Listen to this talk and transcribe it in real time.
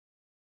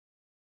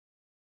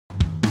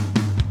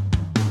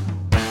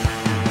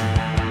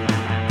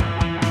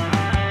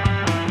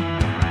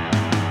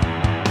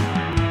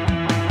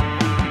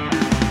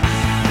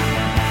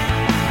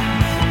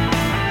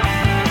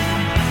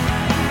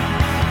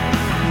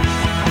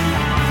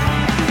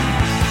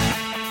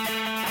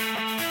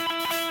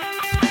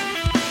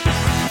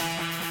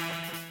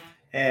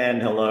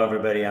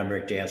everybody. I'm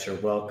Rick Dancer.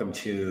 Welcome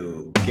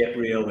to Get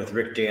Real with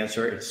Rick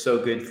Dancer. It's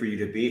so good for you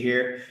to be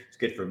here. It's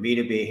good for me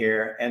to be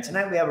here. And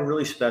tonight we have a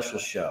really special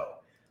show.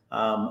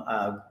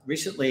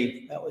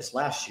 Recently, that was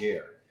last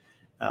year.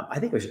 I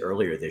think it was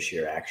earlier this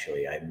year,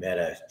 actually. I met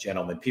a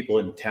gentleman. People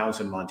in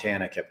Townsend,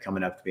 Montana kept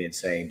coming up to me and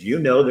saying, do you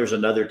know there's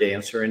another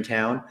dancer in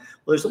town?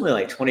 Well, there's only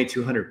like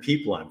 2,200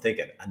 people. I'm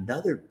thinking,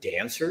 another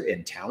dancer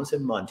in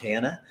Townsend,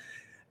 Montana?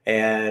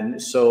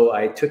 And so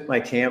I took my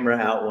camera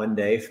out one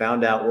day,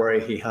 found out where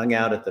he hung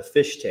out at the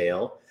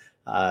Fishtail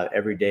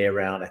every day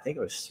around, I think it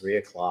was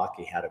 3:00.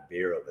 He had a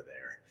beer over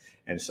there.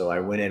 And so I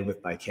went in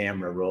with my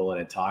camera rolling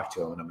and talked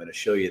to him. And I'm going to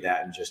show you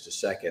that in just a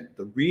second.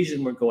 The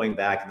reason we're going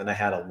back, and then I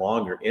had a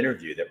longer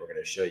interview that we're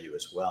going to show you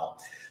as well.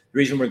 The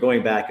reason we're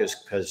going back is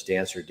because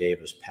Dancer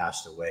Davis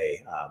passed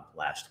away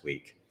last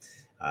week.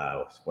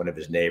 One of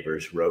his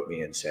neighbors wrote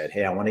me and said,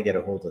 hey, I want to get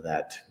a hold of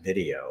that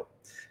video.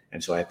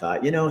 And so I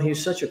thought, he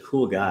was such a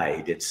cool guy.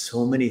 He did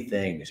so many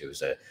things. He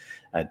was a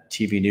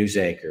TV news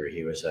anchor.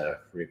 He was a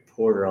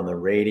reporter on the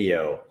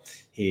radio.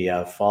 He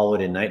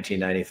followed in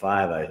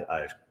 1995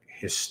 a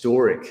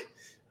historic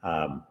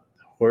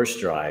horse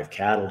drive,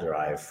 cattle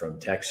drive from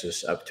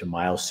Texas up to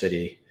Miles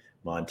City,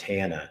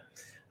 Montana.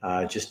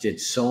 Just did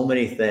so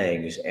many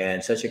things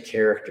and such a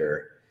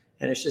character.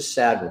 And it's just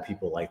sad when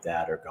people like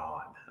that are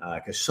gone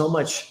because so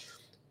much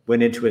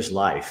went into his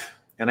life.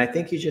 And I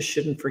think you just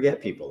shouldn't forget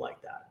people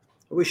like that.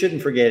 We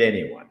shouldn't forget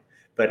anyone.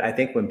 But I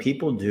think when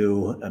people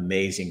do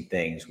amazing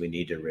things, we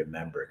need to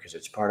remember because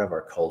it's part of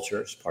our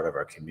culture, it's part of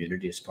our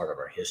community, it's part of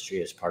our history,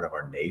 it's part of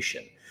our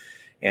nation.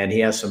 And he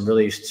has some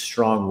really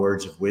strong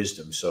words of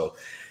wisdom. So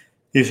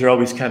these are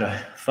always kind of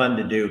fun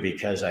to do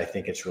because I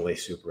think it's really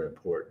super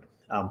important.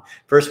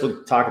 First,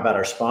 we'll talk about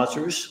our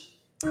sponsors.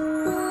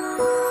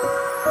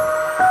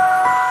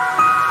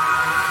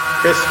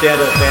 Chris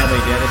Dental Family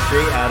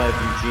Dentistry out of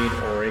Eugene,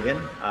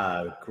 Oregon.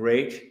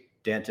 Great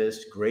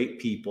dentists, great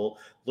people,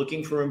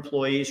 looking for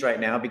employees right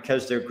now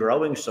because they're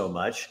growing so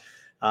much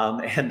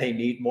and they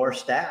need more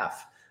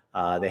staff.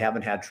 They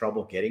haven't had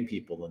trouble getting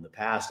people in the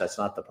past. That's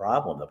not the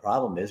problem. The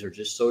problem is they're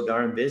just so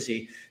darn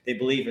busy. They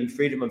believe in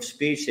freedom of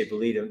speech. They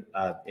believe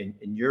in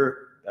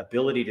your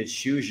ability to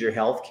choose your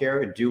health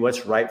care and do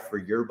what's right for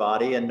your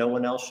body, and no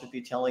one else should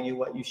be telling you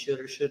what you should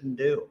or shouldn't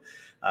do.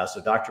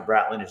 So Dr.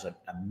 Bratland is an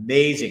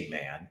amazing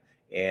man.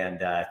 And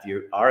if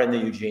you are in the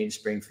Eugene,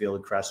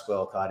 Springfield,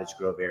 Crestwell, Cottage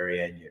Grove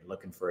area and you're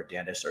looking for a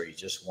dentist, or you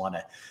just want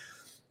to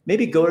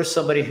maybe go to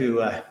somebody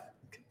who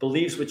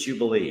believes what you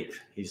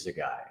believe, he's the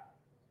guy.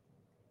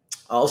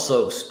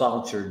 Also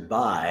sponsored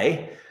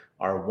by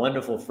our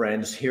wonderful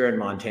friends here in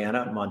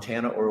Montana,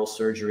 Montana Oral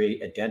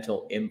Surgery, a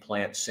dental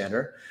implant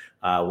center,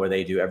 where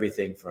they do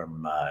everything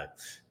from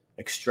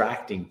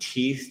extracting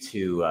teeth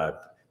to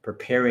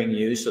preparing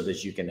you so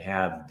that you can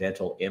have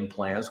dental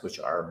implants, which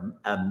are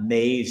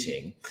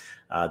amazing.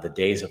 The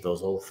days of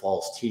those old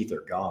false teeth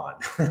are gone.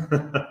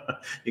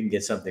 You can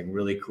get something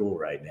really cool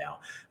right now.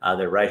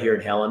 They're right here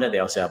in Helena. They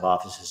also have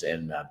offices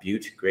in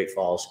Butte, Great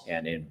Falls,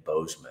 and in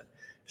Bozeman.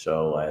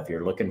 So if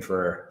you're looking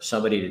for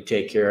somebody to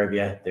take care of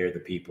you, they're the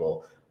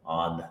people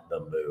on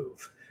the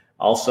move.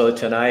 Also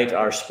tonight,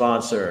 our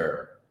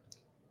sponsor,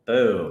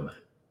 boom.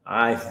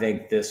 I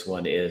think this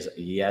one is,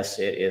 yes,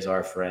 it is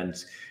our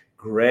friends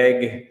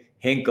Greg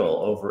Hinkle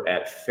over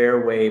at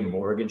Fairway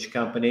Mortgage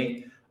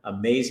Company.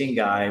 Amazing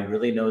guy,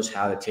 really knows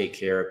how to take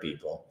care of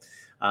people.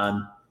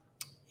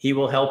 He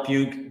will help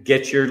you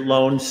get your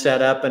loan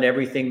set up and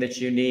everything that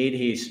you need.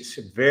 He's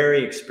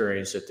very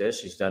experienced at this.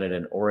 He's done it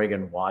in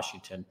Oregon,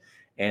 Washington,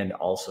 and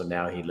also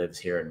now he lives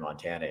here in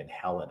Montana in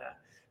Helena.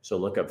 So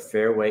look up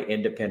Fairway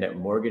Independent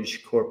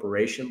Mortgage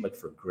Corporation. Look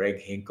for Greg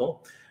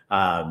Hinkle.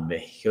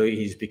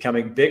 He's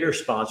becoming bigger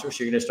sponsor,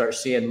 so you're going to start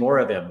seeing more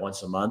of him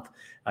once a month,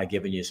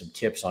 giving you some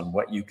tips on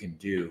what you can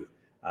do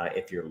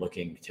if you're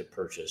looking to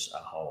purchase a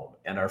home.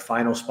 And our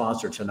final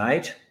sponsor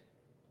tonight,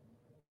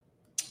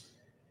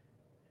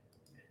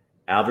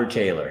 Albert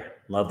Taylor.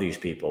 Love these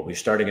people. We're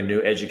starting a new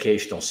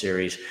educational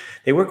series.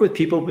 They work with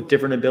people with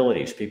different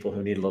abilities, people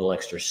who need a little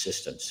extra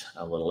assistance,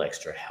 a little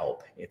extra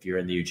help. If you're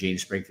in the Eugene,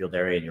 Springfield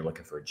area and you're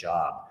looking for a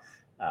job,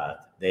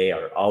 they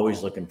are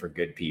always looking for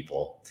good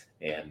people.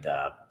 And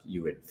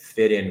you would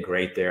fit in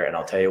great there. And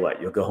I'll tell you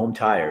what, you'll go home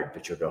tired,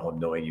 but you'll go home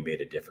knowing you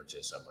made a difference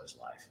in someone's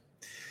life.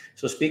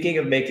 So speaking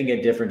of making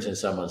a difference in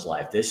someone's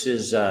life, this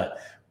is,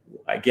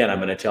 again, I'm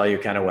going to tell you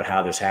kind of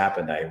how this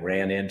happened. I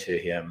ran into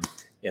him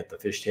at the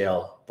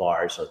Fishtail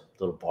Bar. It's a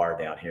little bar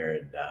down here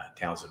in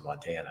Townsend,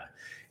 Montana,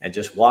 and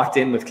just walked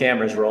in with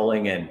cameras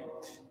rolling. And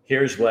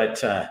here's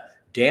what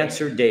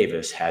Dancer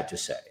Davis had to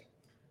say.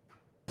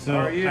 So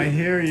I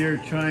hear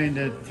you're trying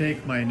to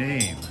take my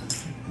name.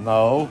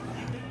 No,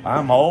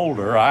 I'm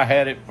older. I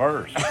had it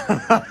first.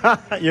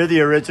 You're the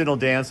original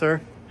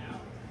dancer?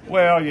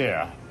 Well,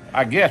 yeah.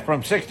 I guess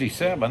from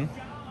 67.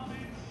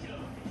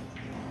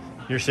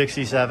 You're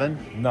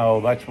 67?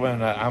 No, that's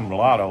when I'm a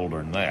lot older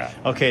than that.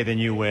 Okay, then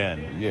you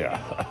win. Yeah.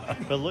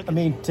 But look, I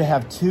mean, to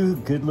have two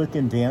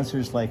good-looking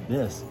dancers like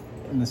this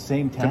in the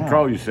same town.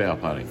 Control yourself,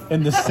 honey.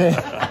 In the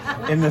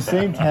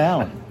same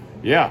town.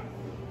 Yeah.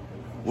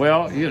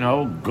 Well, you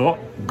know,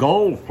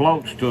 gold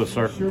floats to a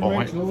certain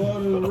point.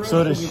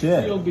 So does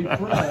shit.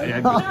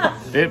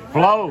 It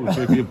flows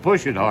if you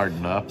push it hard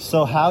enough.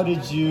 So how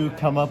did you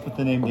come up with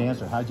the name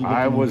Dancer? How'd you get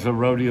I the name? was a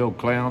rodeo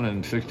clown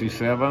in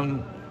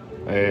 '67,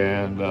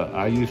 and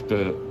I used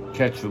to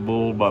catch the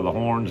bull by the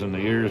horns and the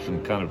ears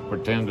and kind of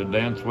pretend to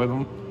dance with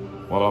them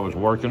while I was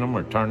working them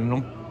or turning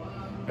them.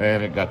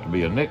 And it got to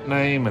be a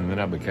nickname, and then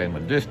I became a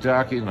disc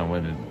jockey, and I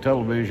went into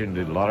television,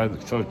 did a lot of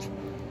it. So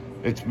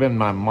it's been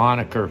my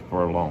moniker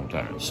for a long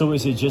time. So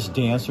is it just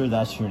Dancer?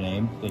 That's your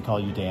name? They call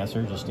you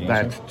Dancer? Just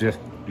Dancer?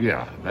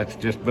 That's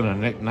just been a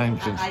nickname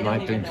since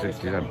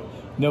 1967.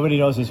 Nobody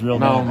knows his real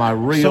name? No, my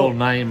real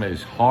name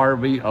is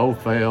Harvey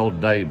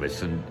Othell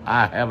Davis, and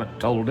I haven't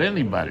told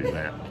anybody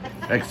that,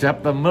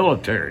 except the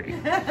military.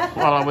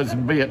 While I was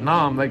in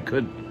Vietnam, they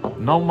could,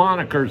 no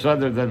monikers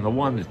other than the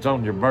one that's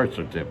on your birth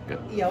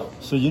certificate. Yep.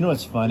 So you know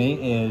what's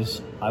funny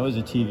is I was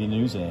a TV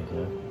news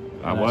anchor.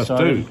 I was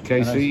too,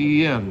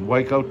 KCEN,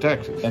 Waco,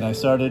 Texas. And I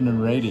started in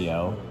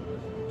radio,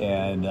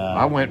 and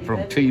I went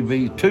from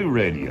TV to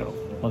radio.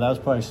 Well, that was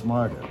probably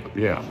smarter.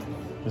 Yeah.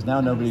 Because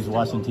now nobody's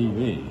watching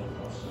TV.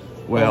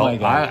 Well, Oh my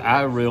God.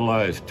 I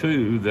realized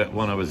too that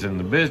when I was in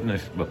the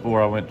business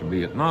before I went to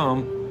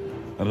Vietnam,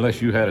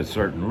 unless you had a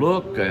certain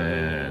look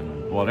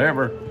and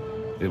whatever,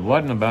 it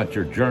wasn't about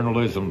your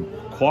journalism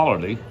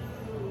quality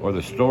or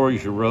the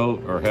stories you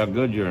wrote or how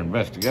good your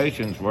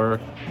investigations were.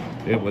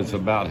 It was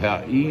about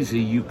how easy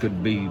you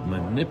could be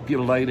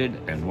manipulated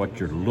and what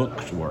your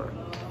looks were.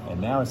 And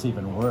now it's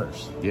even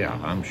worse. Yeah,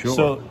 I'm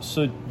sure.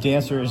 So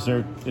Dancer, is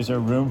there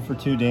room for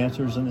two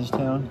dancers in this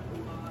town?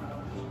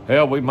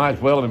 Hell, we might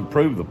as well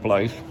improve the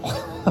place.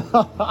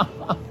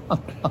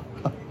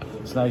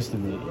 It's nice to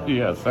meet you.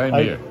 Yeah, same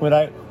here. When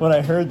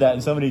I heard that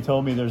and somebody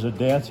told me there's a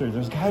Dancer,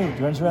 there's a guy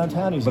who runs around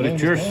town. But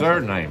it's your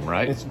surname,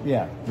 right? It's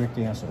Rick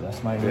Dancer.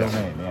 That's my real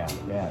name.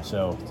 Yeah.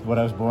 So it's what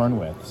I was born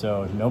with.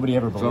 So nobody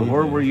ever believed. So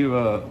where me. were you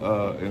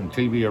in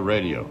TV or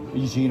radio?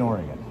 Eugene,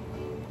 Oregon.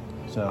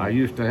 So I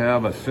used to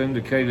have a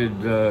syndicated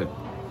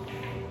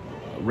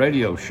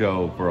radio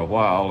show for a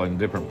while in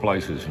different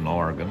places in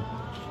Oregon,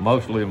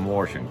 mostly in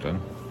Washington.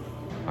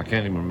 I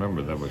can't even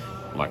remember. There was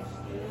like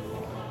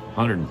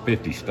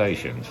 150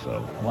 stations.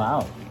 So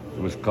wow.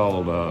 It was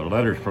called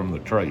Letters from the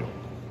Trail.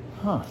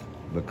 Huh.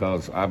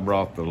 Because I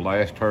brought the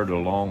last herd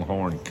of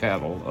longhorn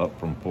cattle up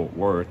from Fort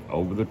Worth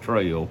over the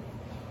trail,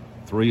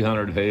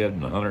 300 head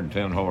and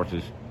 110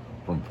 horses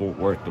from Fort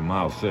Worth to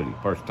Miles City.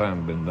 First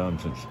time been done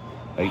since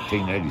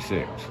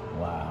 1886.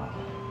 Wow.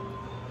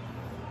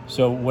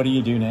 So what do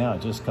you do now?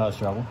 Just cause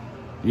trouble?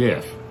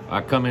 Yes.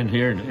 I come in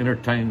here and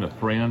entertain the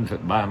friends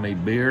that buy me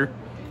beer,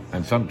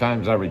 and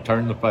sometimes I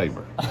return the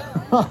favor.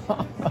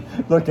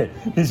 Look at,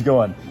 he's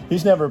going,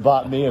 he's never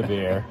bought me a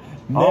beer.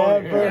 Never.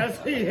 Oh,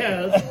 Yes, he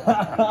has.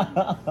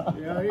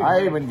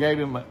 I even gave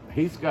him,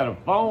 he's got a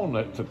phone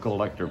that's a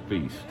collector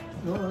piece.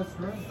 No, that's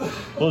right. Well,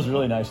 it was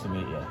really nice to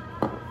meet you.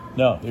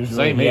 No, it was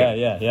Same really,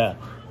 here. Yeah.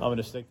 I'm going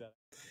to stick that.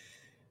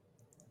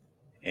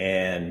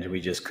 And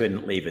we just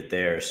couldn't leave it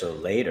there. So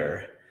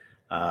later,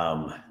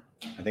 I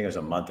think it was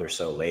a month or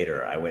so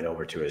later, I went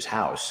over to his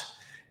house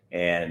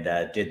and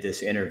did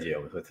this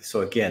interview with.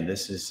 So again,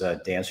 this is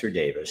Dancer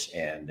Davis,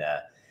 and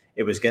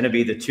it was going to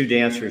be the two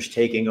dancers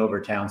taking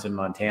over Townsend,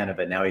 Montana,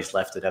 but now he's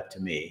left it up to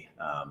me.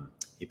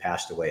 He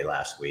passed away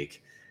last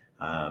week.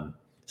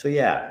 So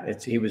yeah,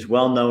 he was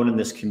well known in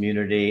this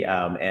community,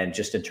 and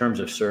just in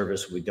terms of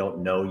service, we don't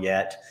know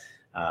yet.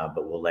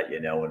 But we'll let you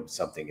know when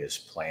something is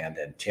planned.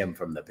 And Tim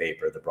from the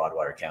paper, the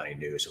Broadwater County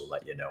News, will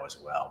let you know as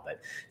well.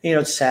 But,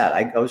 it's sad.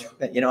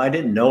 I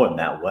didn't know him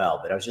that well,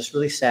 but I was just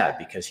really sad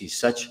because he's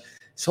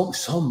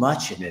so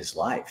much in his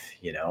life,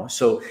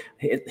 So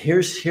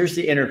here's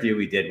the interview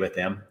we did with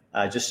him,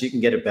 just so you can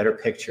get a better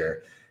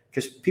picture,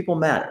 because people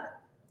matter.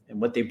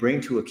 And what they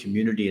bring to a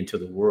community and to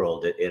the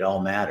world, it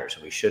all matters,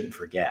 and we shouldn't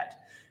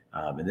forget.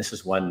 And this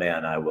is one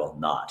man I will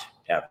not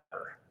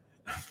ever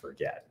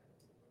forget.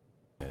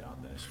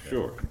 On this.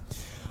 Sure.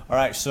 All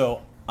right,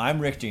 so I'm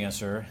Rick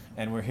Dancer,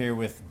 and we're here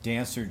with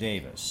Dancer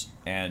Davis.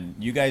 And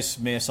you guys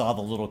may have saw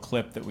the little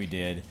clip that we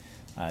did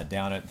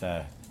down at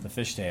the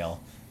Fishtail.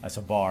 That's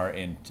a bar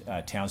in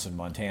Townsend,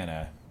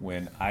 Montana,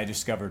 when I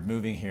discovered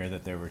moving here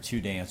that there were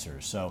two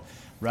dancers. So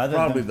rather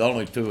Probably than the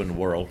only two in the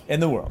world. in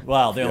the world,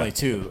 well, the only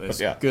two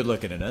is good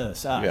looking in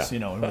us,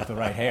 with the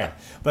right hair.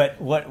 But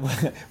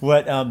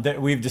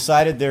we've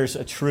decided there's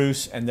a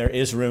truce and there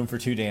is room for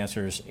two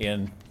dancers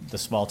in the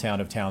small town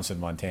of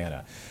Townsend,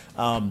 Montana.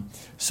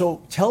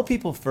 So tell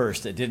people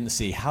first that didn't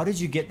see, how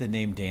did you get the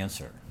name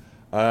Dancer?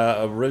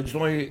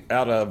 Originally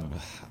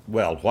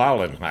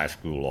while in high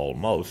school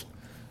almost,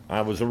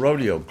 I was a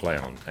rodeo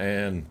clown,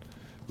 and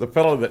the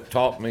fellow that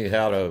taught me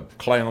how to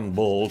clown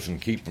bulls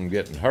and keep them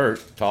getting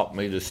hurt taught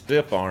me to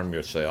stiff arm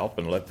yourself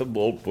and let the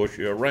bull push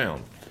you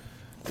around.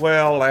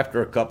 Well,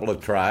 after a couple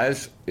of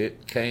tries,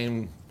 it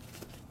came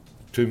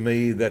to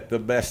me that the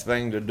best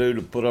thing to do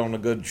to put on a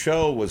good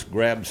show was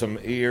grab some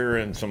ear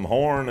and some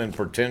horn and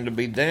pretend to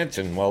be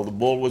dancing while the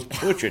bull was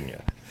pushing you.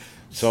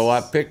 So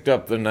I picked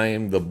up the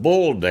name The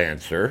Bull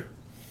Dancer,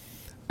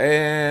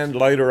 And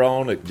later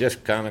on, it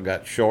just kind of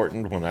got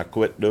shortened when I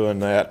quit doing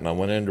that, and I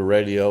went into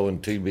radio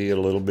and TV a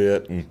little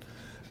bit and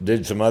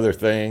did some other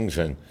things,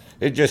 and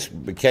it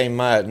just became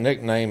my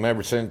nickname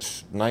ever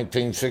since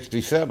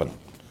 1967.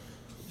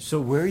 So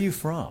where are you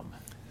from?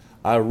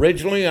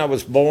 Originally, I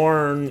was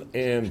born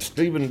in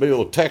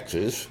Stephenville,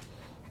 Texas,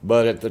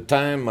 but at the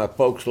time, my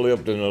folks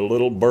lived in a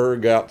little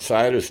burg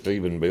outside of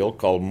Stephenville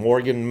called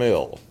Morgan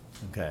Mill.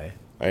 Okay.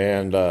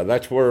 And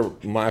that's where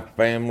my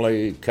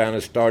family kind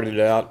of started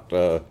out.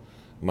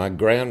 My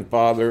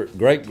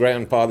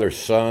great-grandfather's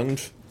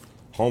sons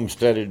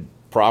homesteaded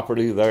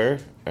property there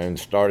and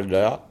started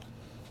out.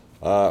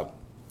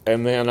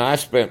 And then I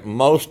spent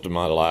most of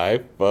my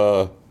life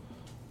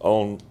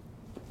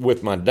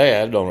with my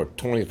dad on a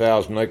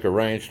 20,000-acre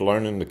ranch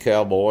learning the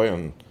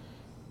cowboy.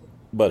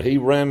 But he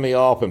ran me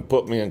off and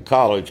put me in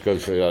college because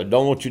he said, I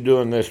don't want you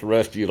doing this the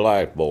rest of your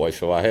life, boy.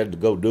 So I had to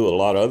go do a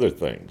lot of other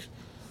things.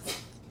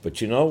 But,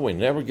 we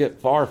never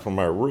get far from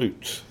our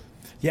roots.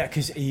 Yeah,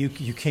 because you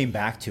came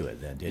back to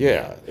it then, didn't you?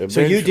 Yeah. So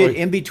you did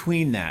in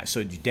between that. So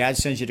your dad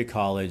sends you to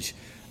college.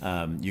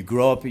 You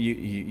grow up.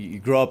 You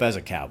grow up as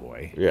a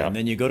cowboy. Yeah. And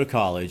then you go to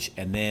college,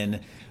 and then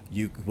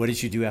what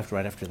did you do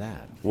right after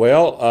that?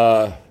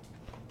 Well,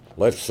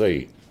 let's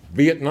see.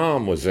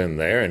 Vietnam was in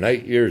there, and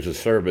 8 years of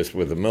service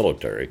with the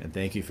military. And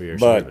thank you for your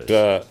service.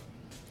 But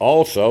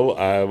also,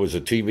 I was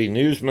a TV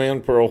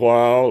newsman for a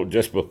while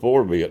just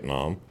before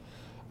Vietnam.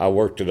 I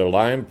worked at a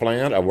lime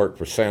plant. I worked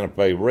for Santa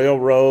Fe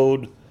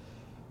Railroad.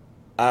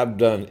 I've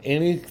done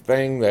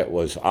anything that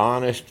was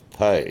honest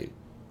pay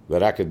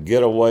that I could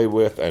get away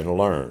with and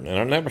learn. And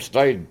I never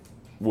stayed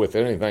with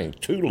anything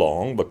too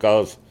long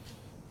because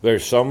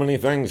there's so many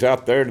things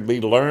out there to be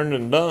learned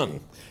and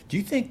done. Do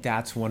you think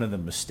that's one of the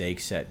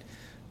mistakes that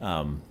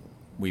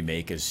we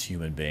make as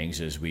human beings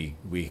is we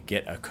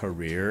get a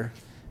career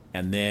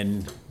and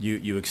then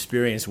you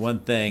experience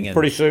one thing and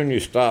pretty soon you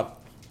stop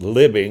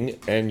living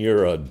and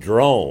you're a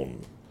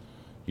drone.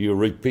 You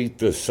repeat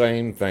the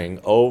same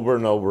thing over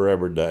and over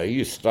every day.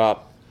 You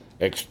stop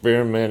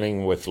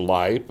experimenting with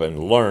life and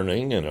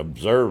learning and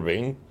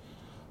observing.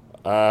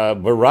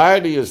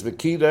 Variety is the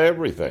key to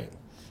everything.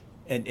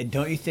 And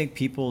don't you think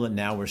people that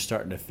now we're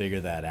starting to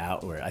figure that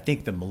out? Where I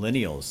think the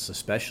millennials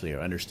especially are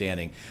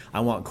understanding,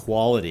 I want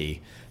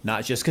quality,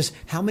 not just because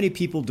how many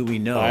people do we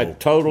know? I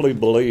totally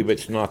believe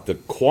it's not the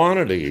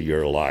quantity of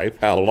your life,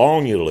 how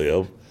long you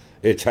live,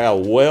 it's how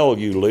well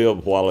you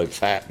live while it's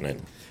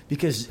happening.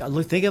 Because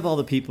look, think of all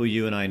the people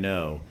you and I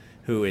know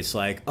who it's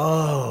like,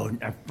 oh,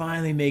 I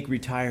finally make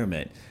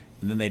retirement,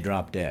 and then they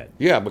drop dead.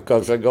 Yeah,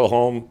 because they go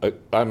home.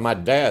 My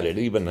dad, it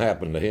even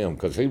happened to him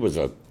because he was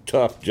a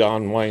tough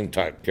John Wayne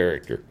type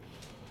character.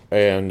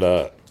 And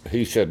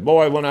he said,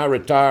 boy, when I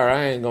retire,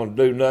 I ain't going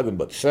to do nothing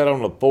but sit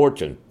on the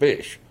porch and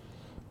fish.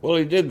 Well,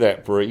 he did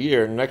that for a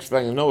year, and next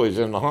thing you know, he's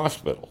in the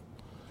hospital.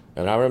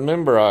 And I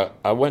remember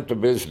I went to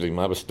visit him.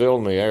 I was still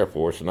in the Air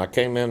Force, and I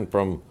came in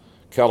from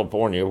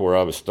California, where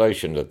I was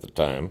stationed at the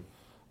time,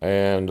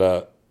 and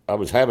I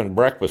was having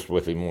breakfast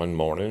with him one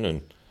morning,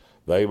 and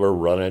they were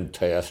running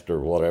tests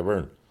or whatever,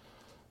 and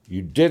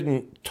you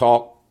didn't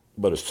talk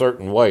but a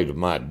certain way to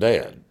my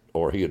dad,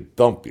 or he'd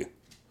thump you.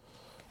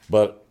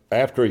 But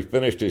after he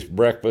finished his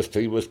breakfast,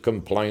 he was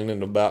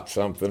complaining about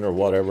something or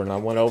whatever, and I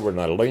went over and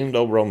I leaned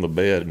over on the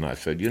bed, and I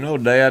said,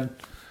 Dad,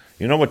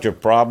 you know what your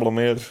problem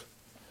is?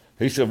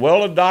 He said,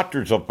 well, the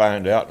doctors will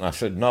find out. And I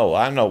said, no,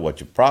 I know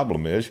what your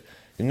problem is.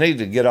 You need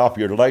to get off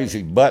your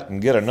lazy butt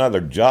and get another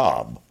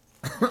job.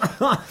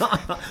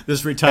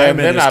 This retirement is killing you. And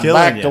then I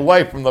backed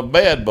away from the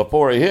bed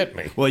before he hit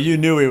me. Well, you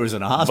knew he was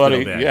in a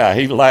hospital bed. Yeah,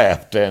 he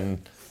laughed.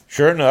 And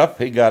sure enough,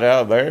 he got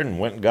out of there and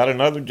went and got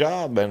another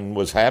job and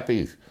was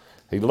happy.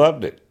 He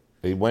loved it.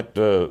 He went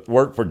to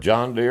work for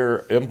John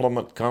Deere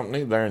Implement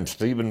Company there in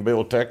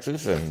Stephenville,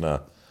 Texas,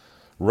 and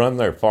run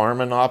their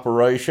farming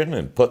operation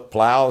and put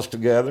plows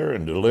together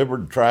and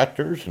delivered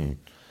tractors. And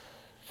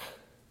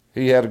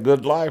he had a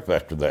good life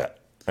after that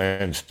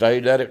and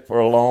stayed at it for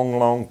a long,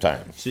 long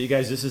time. So you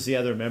guys, this is the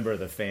other member of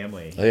the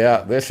family.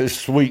 Yeah, this is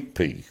Sweet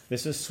Pea.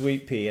 This is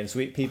Sweet Pea, and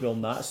Sweet Pea will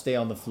not stay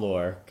on the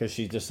floor because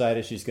she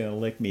decided she's going to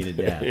lick me to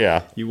death.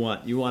 Yeah. You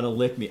want to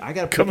lick me. I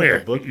got to come here.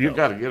 The book, you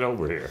got to get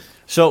over here.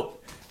 So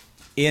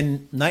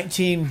in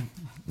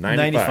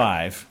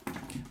 1995,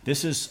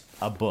 this is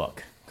a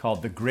book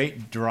called The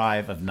Great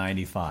Drive of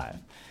 95.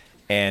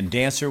 And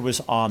Dancer was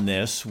on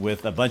this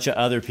with a bunch of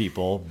other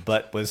people,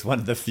 but was one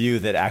of the few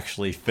that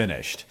actually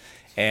finished.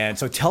 And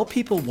so tell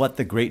people what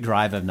The Great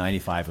Drive of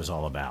 95 was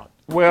all about.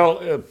 Well,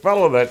 a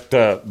fellow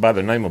that by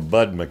the name of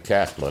Bud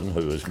McCaslin,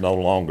 who is no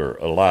longer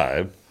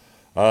alive,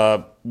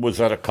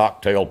 was at a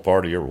cocktail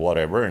party or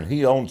whatever, and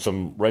he owned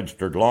some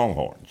registered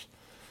Longhorns.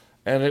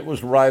 And it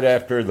was right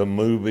after the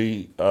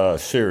movie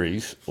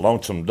series,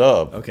 Lonesome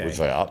Dove, was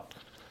out.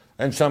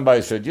 And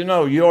somebody said, you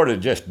ought to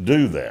just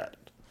do that.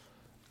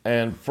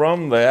 And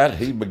from that,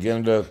 he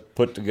began to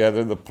put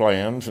together the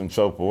plans and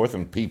so forth,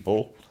 and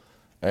people,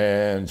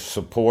 and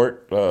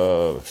support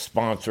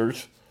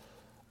sponsors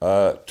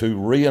to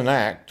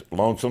reenact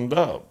Lonesome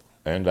Dove,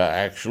 and to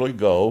actually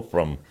go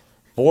from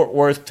Fort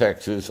Worth,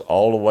 Texas,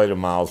 all the way to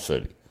Miles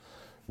City.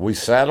 We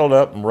saddled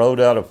up and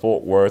rode out of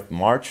Fort Worth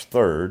March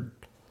 3rd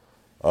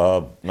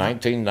of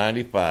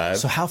 1995.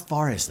 So how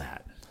far is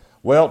that?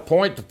 Well,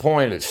 point to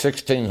point, it's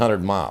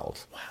 1,600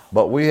 miles. Wow.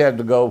 But we had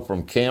to go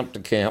from camp to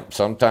camp,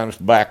 sometimes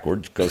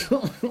backwards, because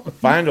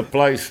find a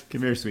place.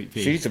 Come here, sweet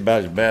pea. She's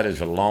about as bad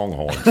as a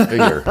longhorn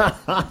steer.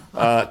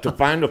 To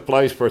find a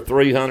place for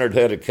 300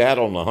 head of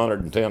cattle and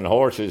 110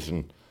 horses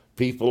and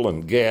people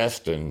and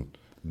guest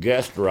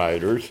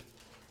riders,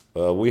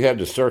 we had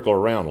to circle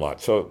around a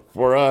lot. So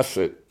for us,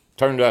 it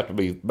turned out to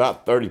be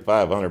about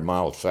 3,500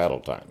 miles saddle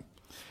time.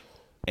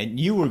 And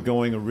you were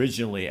going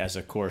originally as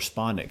a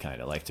correspondent,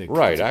 kind of like to.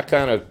 Right. I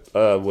kind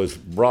of was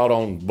brought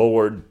on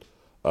board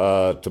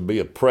to be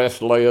a press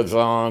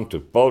liaison, to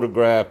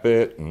photograph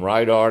it and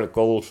write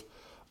articles.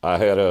 I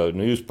had a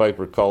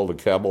newspaper called the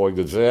Cowboy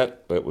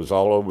Gazette that was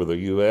all over the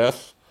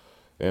U.S.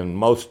 in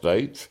most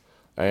states,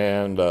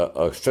 and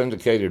a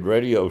syndicated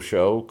radio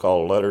show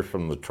called Letters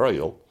from the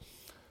Trail.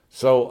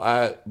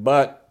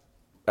 But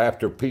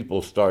after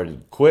people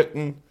started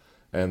quitting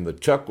and the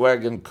chuck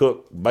wagon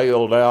cook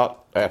bailed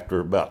out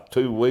after about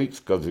 2 weeks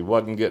because he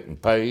wasn't getting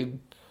paid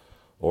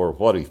or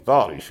what he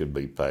thought he should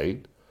be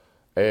paid.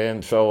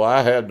 And so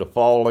I had to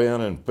fall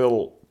in and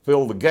fill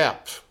the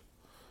gaps.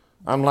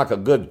 I'm like a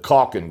good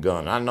caulking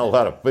gun. I know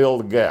how to fill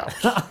the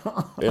gaps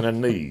in a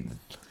need.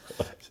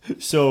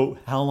 So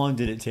how long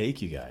did it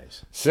take you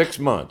guys? 6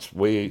 months.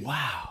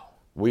 Wow.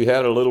 We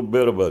had a little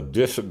bit of a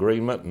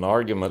disagreement and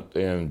argument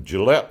in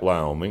Gillette,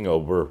 Wyoming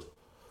over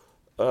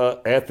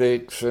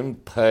ethics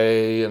and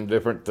pay and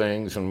different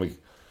things, and we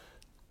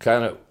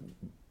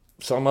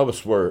some of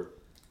us were,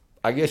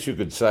 I guess you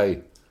could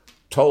say,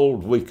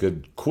 told we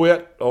could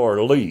quit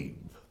or leave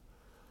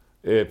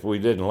if we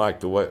didn't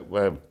like the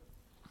way.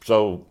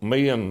 So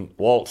me and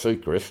Walt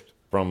Sechrist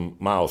from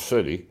Miles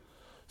City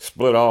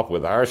split off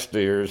with our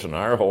steers and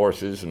our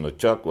horses and the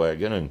chuck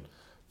wagon and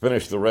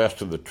finished the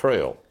rest of the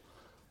trail.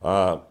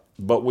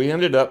 But we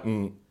ended up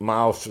in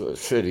Miles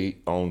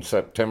City on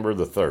September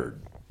the 3rd.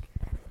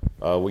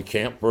 We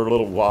camped for a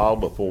little while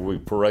before we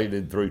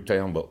paraded through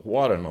town, but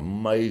what an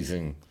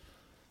amazing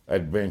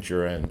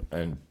adventure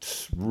and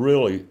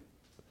really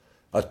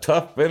a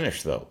tough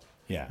finish, though.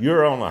 Yeah.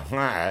 You're on a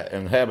high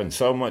and having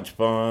so much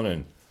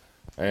fun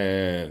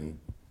and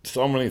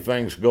so many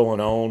things going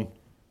on,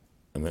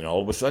 and then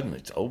all of a sudden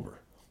it's over.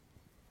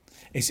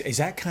 Is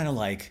that kind of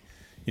like,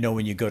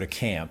 when you go to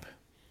camp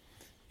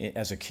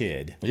as a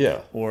kid,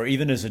 yeah, or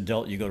even as an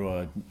adult, you go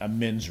to a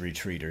men's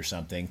retreat or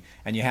something,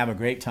 and you have a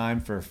great time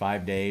for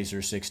 5 days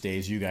or 6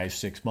 days, you guys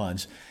 6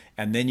 months,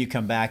 and then you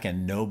come back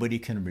and nobody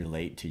can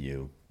relate to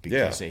you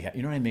because they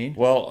you know what I mean?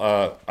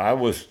 Well, I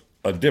was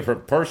a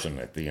different person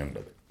at the end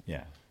of it.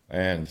 Yeah.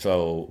 And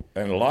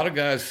a lot of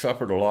guys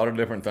suffered a lot of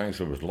different things.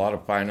 There was a lot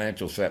of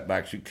financial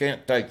setbacks. You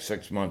can't take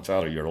 6 months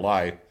out of your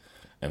life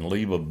and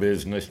leave a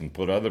business and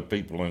put other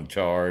people in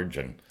charge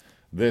and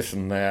this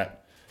and that.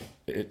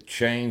 It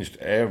changed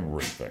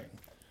everything.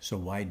 So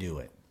why do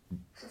it?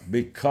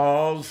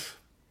 Because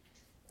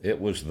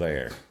it was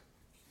there.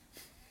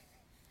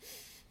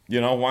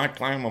 Why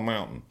climb a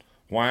mountain?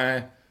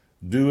 Why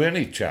do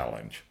any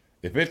challenge?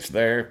 If it's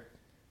there,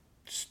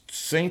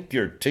 sink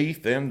your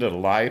teeth into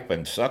life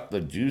and suck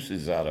the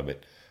juices out of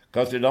it,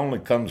 because it only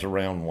comes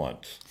around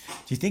once.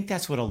 Do you think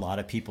that's what a lot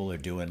of people are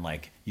doing?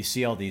 Like, you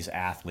see all these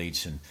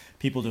athletes and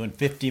people doing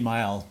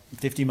 50-mile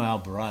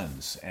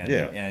runs and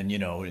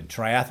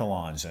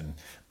triathlons and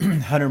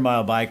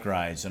 100-mile bike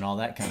rides and all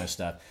that kind of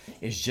stuff,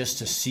 is just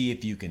to see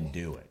if you can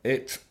do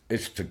it.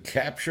 It's to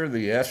capture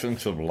the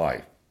essence of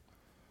life,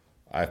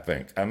 I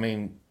think. I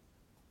mean,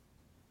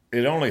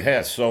 it only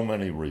has so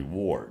many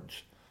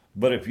rewards,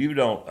 but if you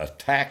don't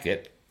attack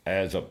it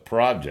as a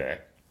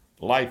project,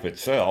 life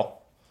itself,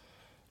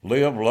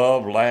 live,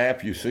 love,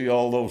 laugh, you see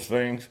all those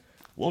things,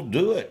 well,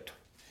 do it.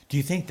 Do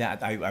you think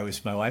that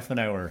my wife and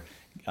I were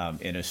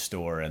in a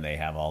store and they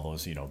have all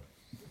those,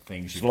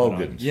 things.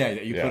 Slogans.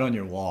 You put on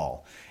your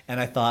wall. And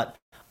I thought,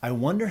 I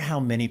wonder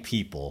how many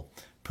people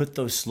put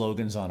those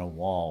slogans on a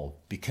wall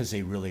because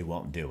they really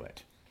won't do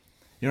it.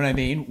 You know what I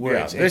mean?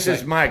 This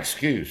is my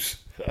excuse.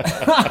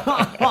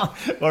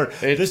 Or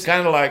it's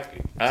kind of like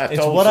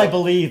I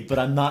believe, but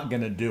I'm not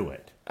going to do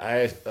it.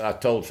 I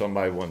told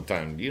somebody one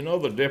time, you know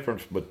the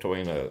difference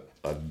between a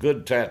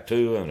good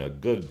tattoo and a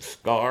good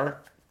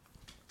scar?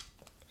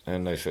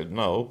 And they said,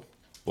 no.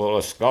 Well,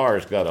 a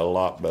scar's got a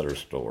lot better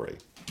story.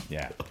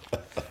 Yeah.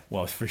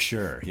 Well, for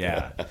sure,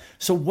 yeah.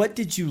 So what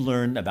did you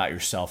learn about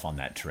yourself on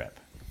that trip,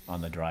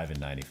 on the drive in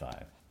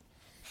 95?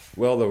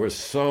 Well, there were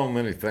so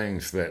many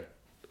things that,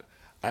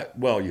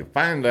 you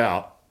find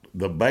out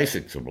the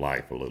basics of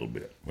life a little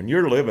bit. When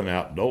you're living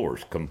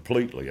outdoors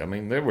completely, I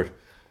mean, there were,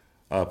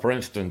 for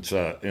instance,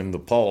 in the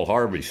Paul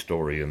Harvey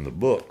story in the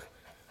book,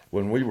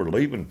 when we were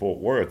leaving Fort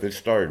Worth, it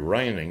started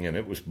raining and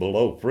it was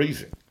below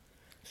freezing.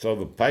 So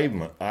the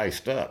pavement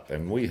iced up,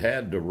 and we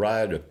had to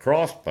ride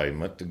across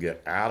pavement to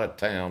get out of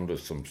town to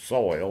some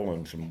soil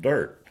and some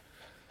dirt.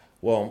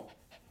 Well,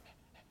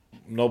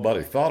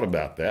 nobody thought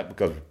about that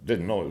because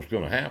didn't know it was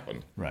going to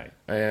happen. Right.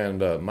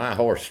 And my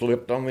horse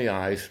slipped on the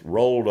ice,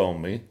 rolled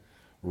on me,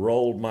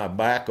 rolled my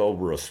back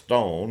over a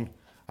stone.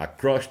 I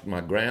crushed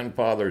my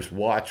grandfather's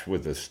watch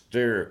with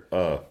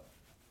the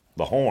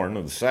horn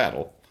of the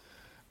saddle,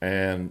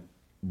 and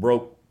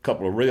broke a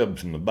couple of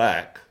ribs in the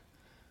back.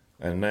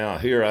 And now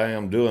here I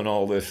am doing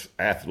all this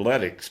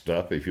athletic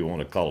stuff, if you want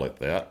to call it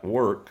that,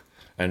 work,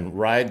 and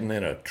riding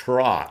in a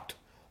trot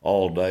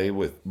all day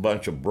with a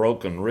bunch of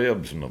broken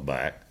ribs in the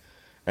back.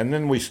 And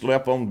then we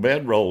slept on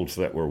bedrolls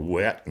that were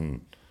wet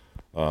and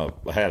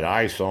had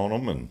ice on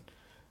them. And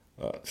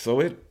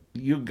so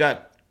you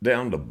got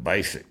down to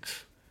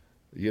basics.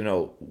 You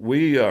know,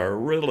 we are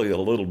really a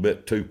little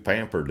bit too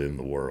pampered in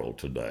the world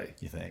today.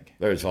 You think?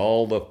 There's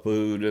all the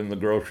food in the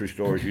grocery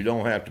stores. You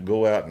don't have to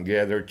go out and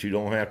gather it. You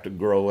don't have to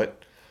grow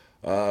it.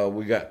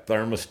 We got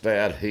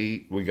thermostat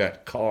heat. We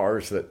got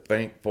cars that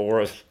think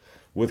for us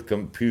with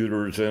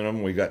computers in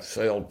them. We got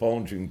cell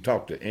phones. You can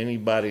talk to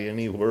anybody,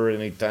 anywhere,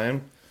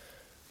 anytime.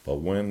 But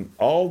when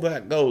all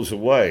that goes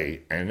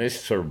away and it's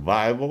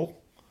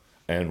survival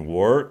and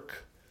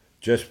work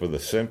just for the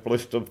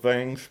simplest of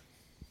things,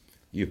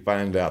 you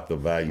find out the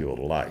value of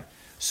life.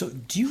 So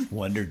do you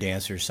wonder,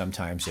 dancers,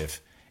 sometimes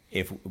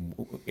if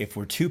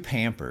we're too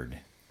pampered,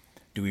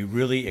 do we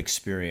really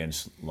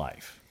experience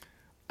life?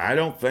 I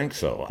don't think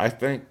so. I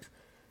think,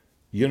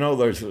 you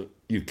know,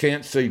 you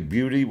can't see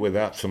beauty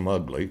without some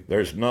ugly.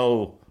 There's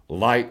no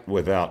light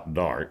without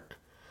dark.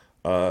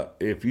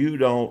 If you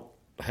don't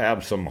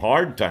have some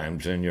hard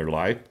times in your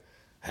life,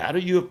 how do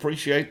you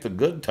appreciate the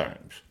good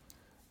times?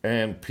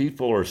 And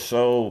people are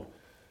so,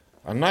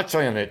 I'm not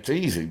saying it's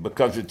easy,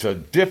 because it's a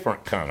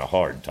different kind of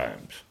hard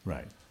times.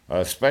 Right.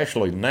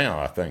 Especially now,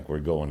 I think we're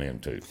going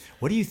into.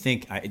 What do you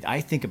think? I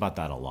think about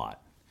that a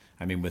lot.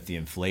 I mean, with the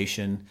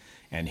inflation,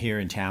 and here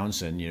in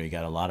Townsend, you know, you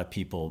got a lot of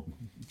people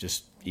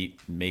just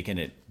making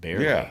it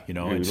barely, Yeah, you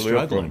know, you and live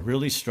struggling,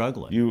 really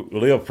struggling. You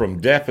live from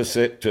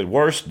deficit to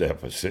worse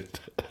deficit.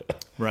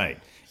 Right.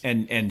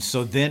 And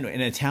so then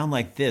in a town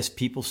like this,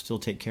 people still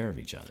take care of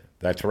each other.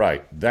 That's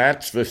right.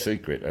 That's the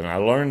secret. And I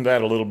learned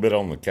that a little bit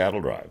on the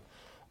cattle drive.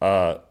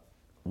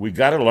 We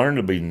got to learn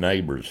to be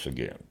neighbors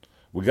again.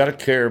 We got to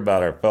care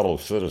about our fellow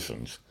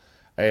citizens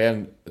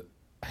and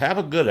have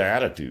a good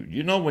attitude.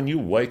 You know, when you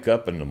wake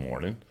up in the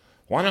morning,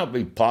 why not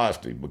be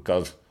positive?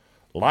 Because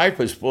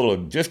life is full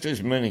of just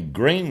as many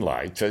green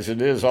lights as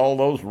it is all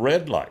those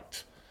red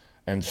lights.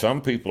 And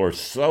some people are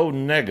so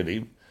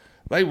negative,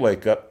 they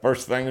wake up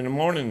first thing in the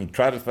morning and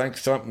try to think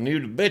something new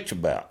to bitch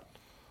about.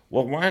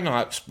 Well, why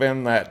not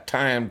spend that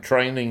time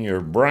training your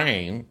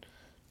brain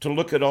to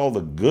look at all the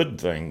good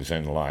things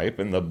in life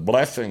and the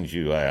blessings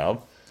you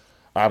have?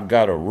 I've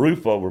got a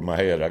roof over my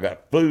head. I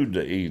got food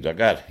to eat. I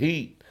got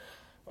heat.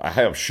 I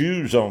have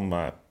shoes on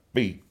my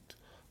feet.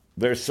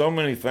 There's so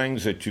many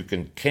things that you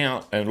can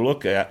count and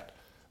look at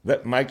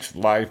that makes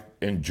life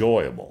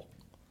enjoyable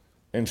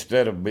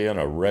instead of being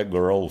a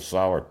regular old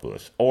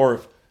sourpuss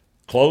or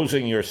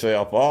closing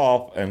yourself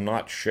off and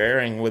not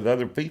sharing with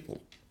other people.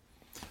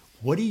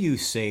 What do you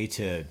say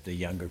to the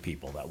younger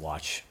people that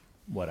watch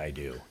what I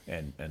do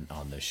and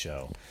on this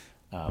show?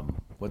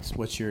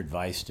 What's your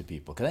advice to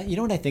people? Because you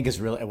know what I think is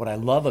really what I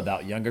love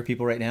about younger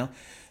people right now,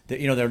 that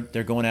you know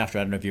they're going after.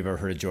 I don't know if you've ever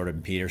heard of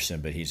Jordan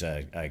Peterson, but he's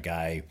a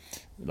guy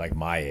like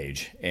my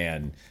age,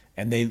 and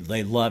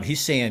they love.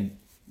 He's saying,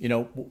 you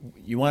know,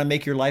 you want to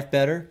make your life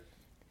better,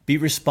 be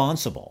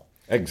responsible.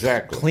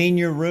 Exactly. Clean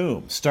your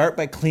room. Start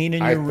by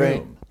cleaning your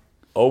room.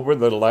 Over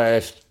the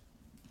last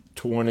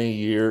 20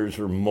 years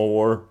or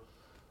more,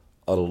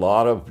 a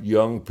lot of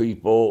young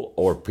people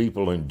or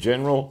people in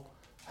general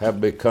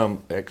have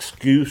become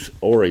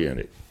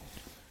excuse-oriented.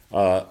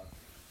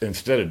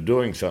 Instead of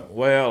doing something,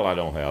 well, I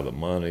don't have the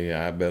money,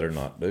 I better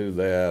not do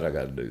that, I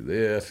got to do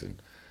this,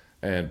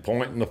 and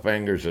pointing the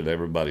fingers at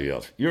everybody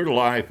else. Your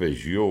life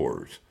is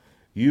yours.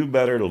 You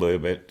better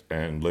live it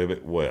and live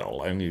it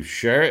well, and you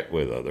share it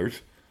with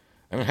others,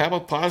 and have a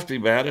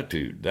positive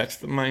attitude. That's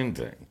the main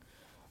thing.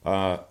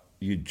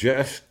 You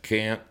just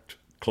can't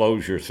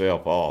close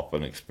yourself off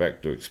and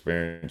expect to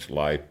experience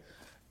life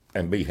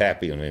and be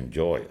happy and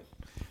enjoy it.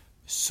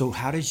 So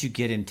how did you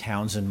get in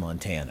Townsend,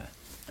 Montana?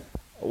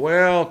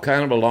 Well,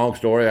 kind of a long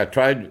story.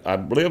 I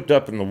lived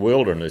up in the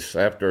wilderness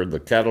after the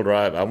cattle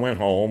drive. I went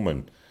home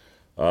and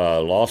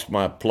lost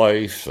my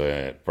place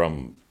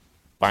from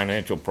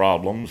financial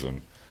problems,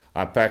 and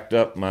I packed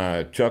up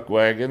my chuck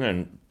wagon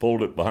and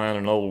pulled it behind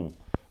an old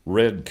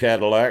red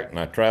Cadillac, and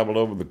I traveled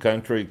over the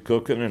country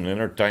cooking and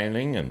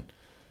entertaining and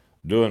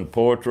doing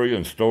poetry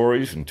and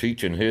stories and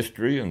teaching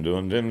history and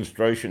doing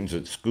demonstrations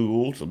at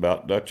schools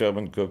about Dutch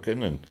oven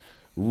cooking and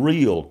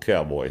real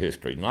cowboy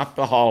history, not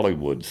the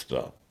Hollywood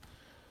stuff.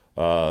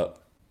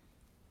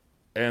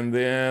 And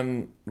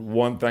then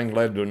one thing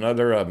led to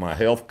another. My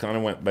health kind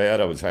of went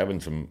bad. I was having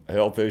some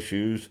health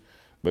issues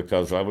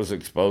because I was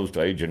exposed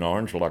to Agent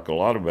Orange like a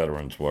lot of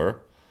veterans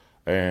were.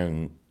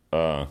 And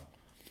I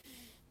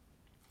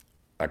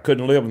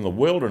couldn't live in the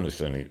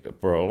wilderness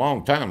for a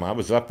long time. I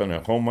was up in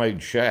a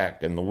homemade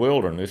shack in the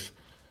wilderness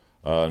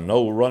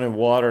No running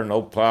water,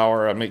 no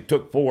power. I mean, it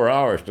took 4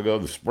 hours to go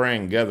to the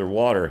spring, gather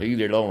water,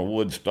 heat it on a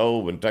wood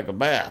stove, and take a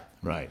bath.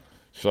 Right.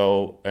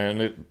 So,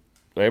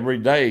 every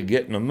day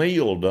getting a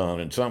meal done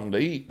and something to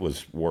eat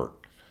was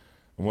work.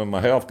 And when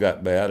my health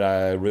got bad,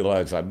 I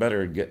realized I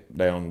better get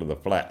down to the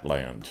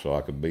flatlands so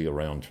I could be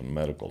around some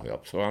medical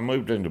help. So I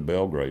moved into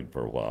Belgrade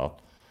for a while.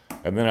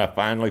 And then I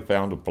finally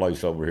found a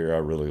place over here I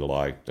really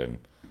liked, and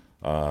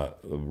a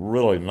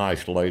really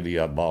nice lady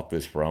I bought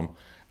this from.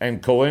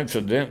 And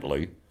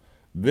coincidentally,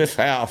 this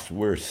house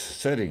we're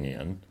sitting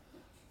in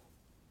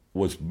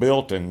was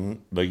built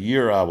in the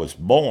year I was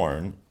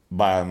born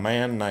by a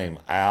man named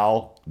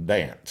Al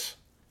Dance.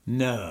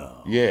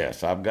 No.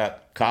 Yes, I've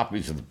got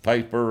copies of the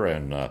paper,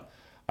 and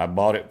I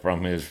bought it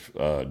from his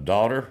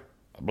daughter,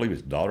 I believe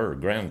his daughter or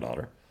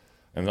granddaughter,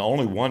 and the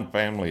only one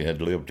family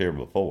had lived here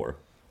before.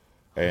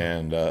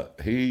 And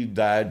he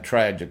died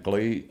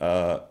tragically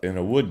in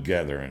a wood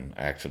gathering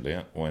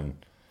accident when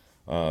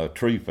a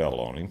tree fell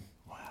on him.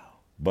 Wow.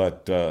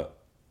 But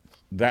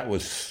that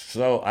was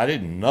so, I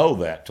didn't know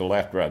that till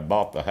after I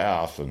bought the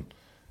house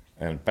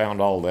and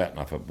found all that, and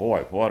I thought,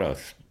 boy, what a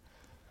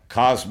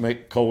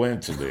cosmic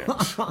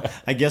coincidence.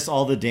 I guess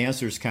all the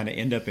dancers kind of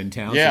end up in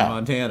Townsend,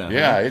 Montana.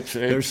 Yeah,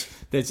 huh?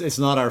 It's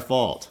not our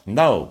fault.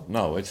 No,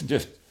 it's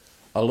just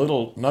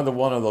another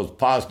one of those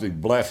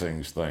positive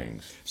blessings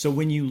things. So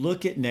when you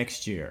look at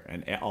next year,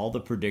 and all the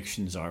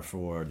predictions are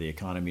for the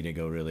economy to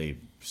go really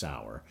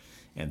sour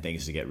and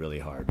things to get really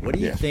hard, what do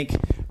you think?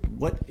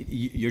 What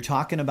you're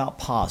talking about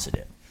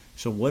positive.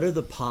 So what are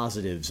the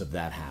positives of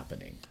that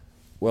happening?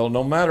 Well,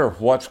 no matter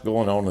what's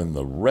going on in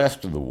the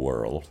rest of the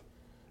world,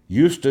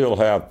 you still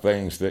have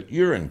things that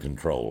you're in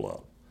control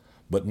of.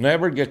 But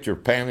never get your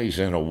panties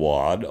in a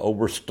wad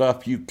over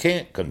stuff you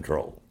can't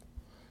control.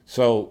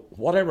 So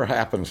whatever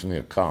happens in the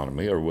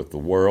economy or with the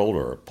world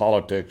or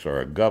politics or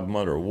a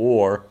government or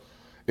war,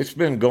 it's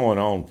been going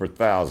on for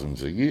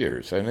thousands of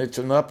years, and it's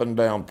an up and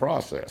down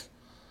process.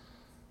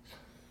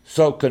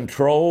 So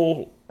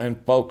control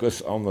and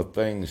focus on the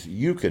things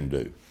you can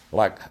do,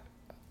 like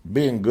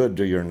being good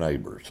to your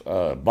neighbors,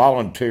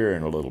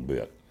 volunteering a little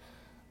bit.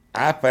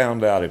 I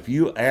found out if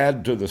you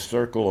add to the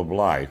circle of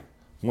life,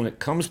 when it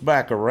comes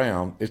back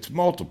around, it's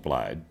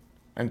multiplied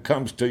and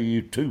comes to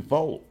you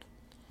twofold.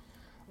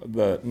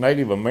 The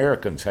Native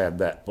Americans had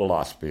that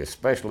philosophy,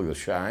 especially the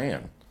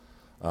Cheyenne.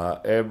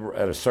 At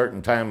a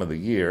certain time of the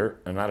year,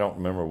 and I don't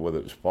remember whether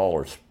it was fall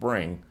or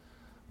spring,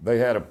 they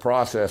had a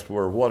process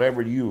where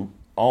whatever you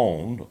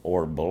owned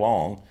or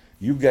belonged,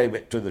 you gave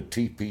it to the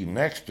teepee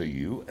next to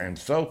you and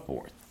so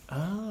forth.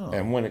 Oh.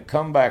 And when it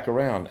come back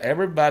around,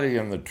 everybody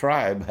in the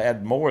tribe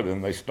had more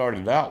than they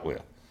started out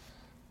with.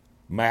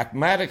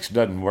 Mathematics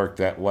doesn't work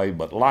that way,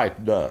 but life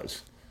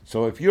does.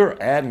 So if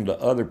you're adding to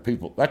other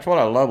people, that's what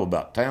I love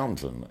about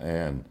Townsend.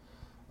 And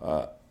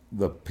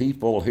the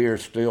people here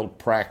still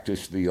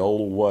practice the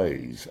old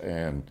ways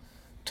and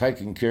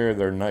taking care of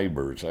their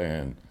neighbors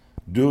and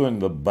doing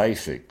the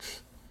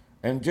basics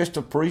and just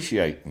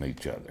appreciating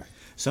each other.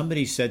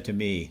 Somebody said to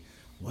me,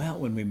 well,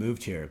 when we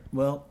moved here,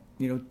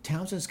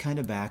 Townsend's kind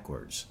of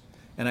backwards.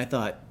 And I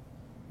thought,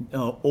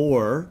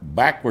 or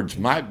backwards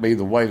might be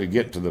the way to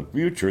get to the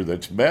future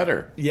that's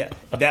better. Yeah,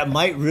 that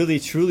might really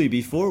truly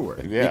be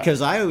forward. Yeah.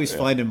 Because I always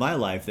find in my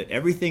life that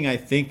everything I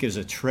think is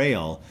a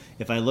trail,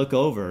 if I look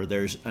over,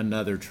 there's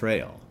another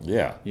trail.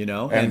 Yeah.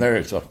 And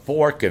there's a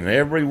fork in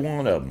every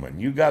one of them, and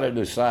you got to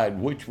decide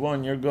which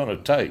one you're going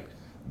to take.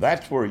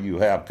 That's where you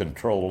have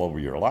control over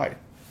your life.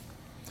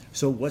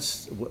 So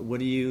what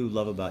do you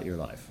love about your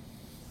life?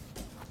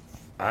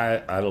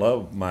 I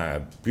love my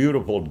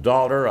beautiful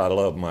daughter. I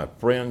love my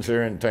friends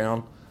here in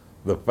town.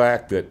 The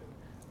fact that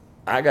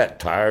I got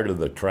tired of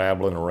the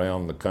traveling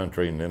around the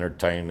country and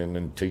entertaining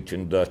and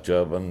teaching Dutch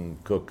oven,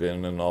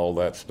 cooking and all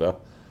that stuff.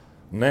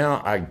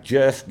 Now I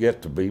just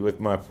get to be with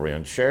my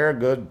friends,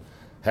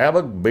 have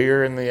a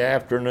beer in the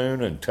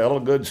afternoon and tell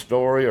a good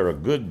story or a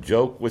good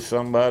joke with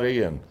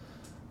somebody and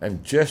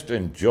just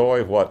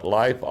enjoy what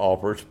life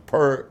offers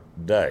per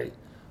day.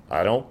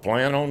 I don't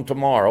plan on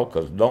tomorrow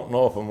because don't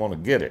know if I'm going to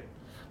get it.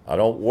 I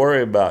don't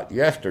worry about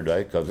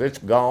yesterday because it's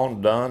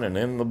gone, done, and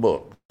in the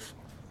books.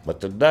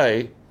 But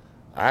today,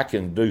 I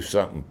can do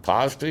something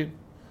positive,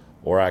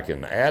 or I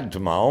can add to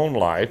my own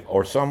life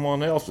or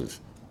someone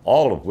else's,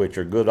 all of which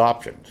are good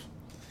options.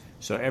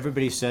 So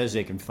everybody says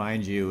they can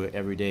find you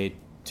every day,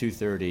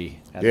 2:30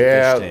 at the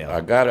fishtail. Yeah,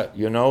 I got it.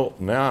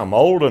 Now I'm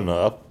old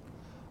enough,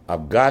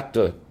 I've got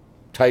to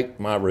take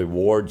my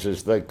rewards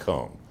as they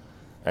come.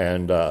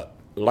 And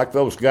like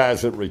those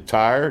guys that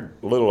retired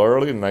a little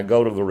early and they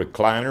go to the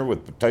recliner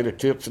with potato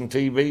chips and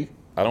TV,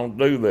 I don't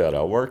do that.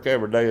 I work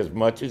every day as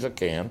much as I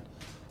can.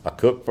 I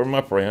cook for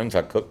my friends.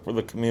 I cook for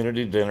the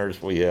community dinners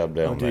we have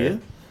down there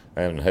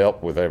and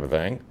help with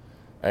everything.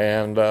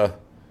 And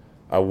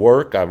I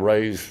work. I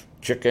raise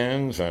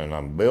chickens, and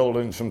I'm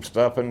building some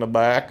stuff in the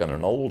back and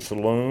an old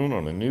saloon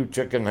and a new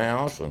chicken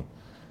house and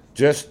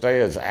just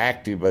stay as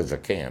active as I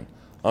can.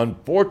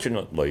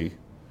 Unfortunately,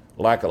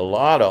 like a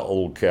lot of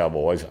old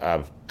cowboys,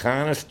 I've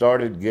kind of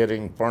started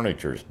getting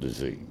furniture's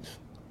disease.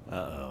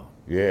 Uh-oh.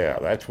 Yeah,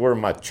 that's where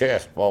my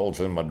chest falls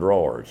in my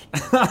drawers.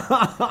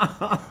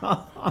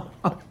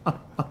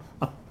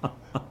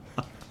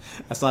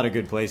 That's not a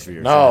good place for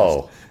your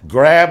No,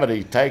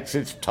 gravity takes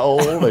its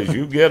toll as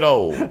you get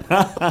old.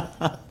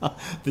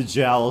 The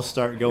jowls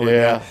start going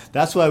Yeah. down.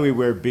 That's why we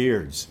wear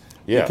beards.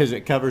 Yeah. Because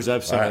it covers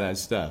up some of that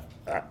stuff.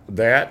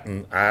 That,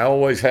 and I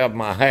always have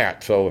my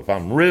hat, so if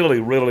I'm really,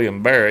 really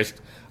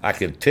embarrassed, I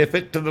can tip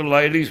it to the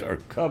ladies or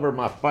cover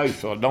my face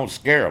so I don't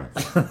scare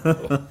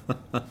them.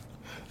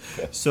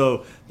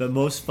 So the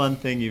most fun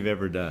thing you've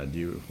ever done,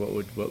 what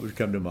would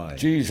come to mind?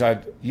 Geez,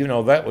 that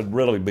would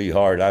really be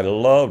hard. I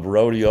loved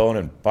rodeoing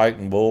and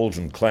fighting bulls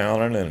and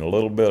clowning and a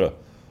little bit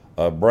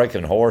of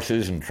breaking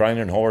horses and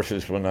training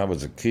horses when I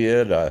was a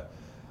kid. I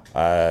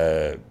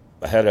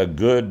had a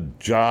good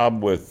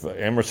job with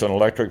Emerson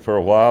Electric for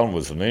a while and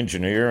was an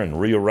engineer and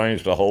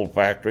rearranged the whole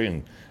factory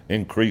and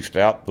increased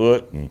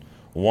output and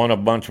won a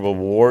bunch of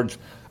awards.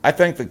 I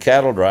think the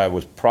cattle drive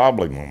was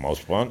probably my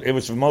most fun. It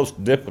was the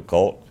most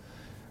difficult,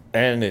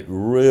 and it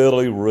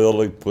really,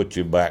 really put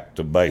you back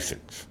to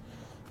basics.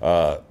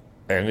 And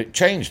it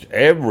changed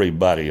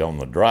everybody on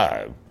the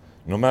drive,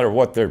 no matter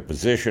what their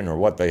position or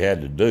what they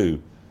had to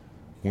do.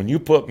 When you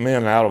put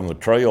men out on the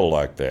trail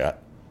like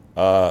that,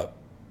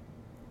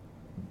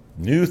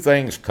 new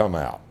things come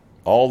out.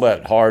 All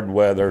that hard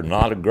weather,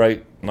 not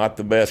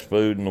the best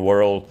food in the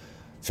world.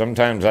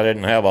 Sometimes I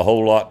didn't have a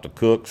whole lot to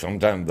cook.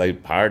 Sometimes they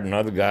hired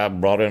another guy,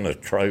 brought in a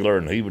trailer,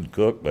 and he would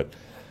cook, but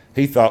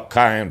he thought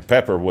cayenne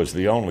pepper was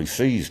the only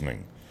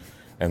seasoning.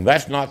 And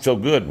that's not so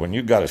good when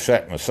you got to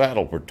sit in a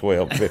saddle for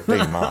 12,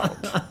 15 miles.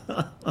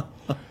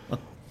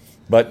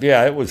 But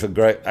yeah, it was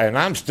and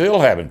I'm still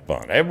having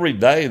fun. Every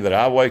day that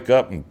I wake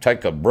up and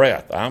take a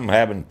breath, I'm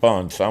having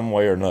fun some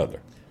way or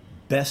another.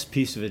 Best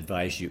piece of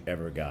advice you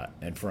ever got,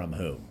 and from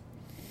whom?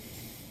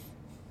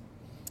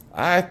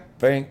 I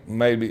think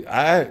maybe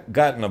I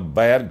got in a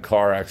bad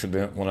car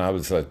accident when I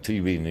was a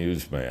TV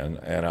newsman,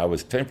 and I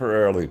was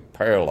temporarily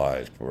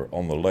paralyzed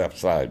on the left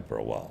side for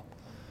a while.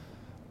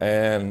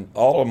 And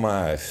all of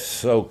my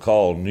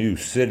so-called new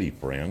city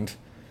friends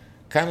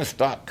kind of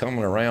stopped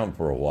coming around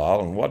for a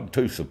while and wasn't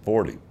too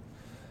supportive.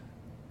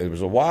 It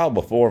was a while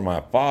before my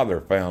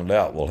father found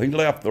out. Well, he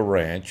left the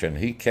ranch and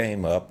he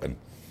came up, and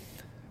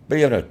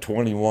being a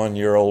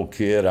 21-year-old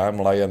kid, I'm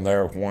laying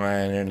there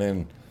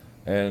whining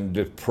and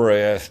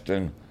depressed,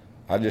 and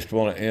I just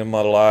want to end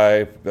my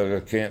life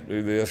because I can't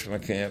do this and I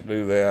can't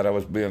do that. I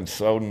was being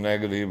so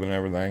negative and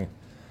everything.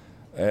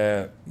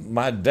 And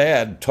my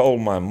dad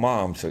told my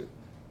mom, said,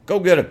 "Go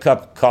get a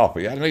cup of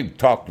coffee. I need to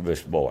talk to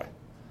this boy."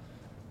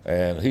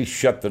 And he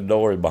shut the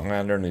door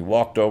behind her and he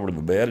walked over to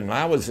the bed, and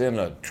I was in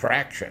a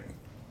traction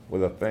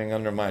with a thing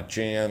under my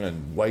chin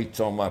and weights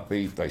on my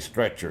feet. They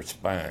stretch your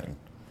spine.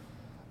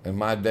 And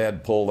my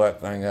dad pulled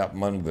that thing out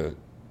from under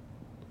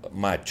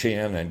my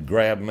chin and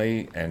grabbed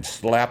me and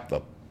slapped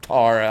the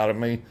tar out of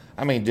me.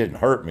 I mean, it didn't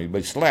hurt me,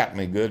 but he slapped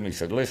me good, and he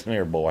said, "Listen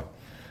here, boy,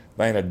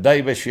 there ain't a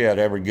Davis yet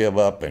ever give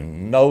up,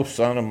 and no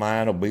son of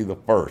mine will be the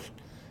first.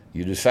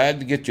 You decide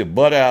to get your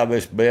butt out of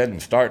this bed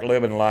and start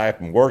living life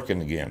and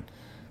working again.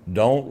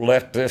 Don't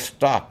let this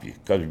stop you,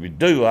 because if you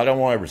do, I don't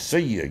want to ever see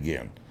you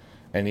again."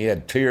 And he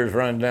had tears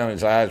running down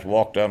his eyes,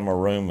 walked out of my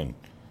room, and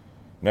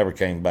never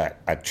came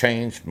back. I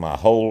changed my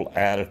whole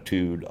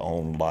attitude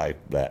on life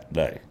that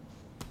day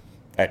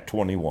at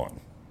 21.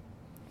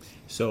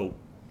 So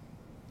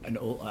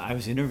I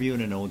was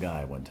interviewing an old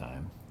guy one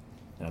time,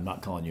 and I'm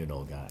not calling you an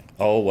old guy.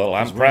 Oh, well,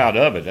 I'm proud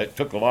of it. It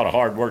took a lot of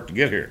hard work to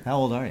get here. How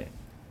old are you?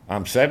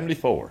 I'm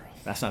 74.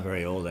 That's not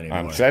very old anymore.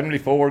 I'm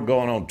 74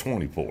 going on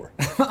 24.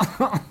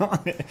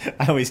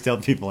 I always tell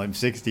people I'm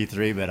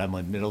 63, but I'm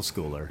a middle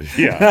schooler.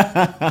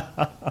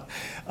 Yeah.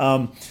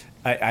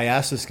 I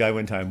asked this guy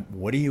one time,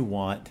 "What do you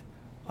want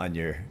on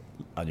your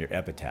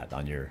epitaph,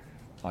 on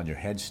your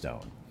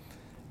headstone?"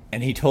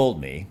 And he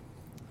told me,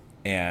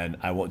 and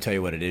I won't tell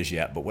you what it is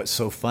yet, but what's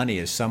so funny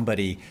is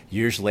somebody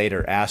years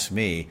later asked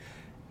me,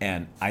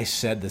 and I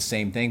said the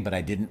same thing, but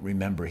I didn't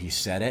remember he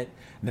said it.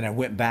 And then I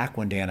went back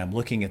one day and I'm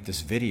looking at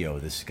this video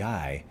of this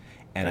guy,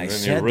 and I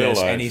said this,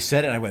 and he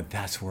said it, and I went,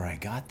 "That's where I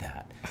got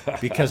that,"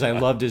 because I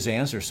loved his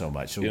answer so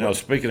much. So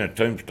speaking of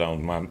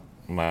tombstones,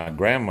 my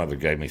grandmother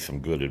gave me some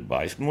good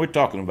advice, and we're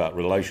talking about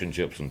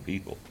relationships and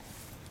people.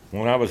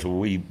 When I was a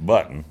wee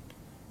button,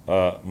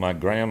 my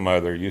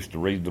grandmother used to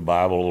read the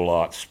Bible a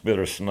lot, spit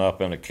her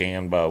snuff in a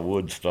can by a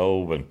wood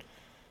stove, and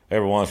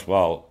every once in a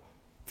while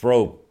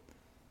throw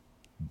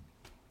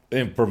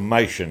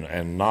information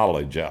and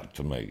knowledge out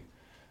to me.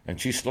 And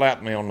she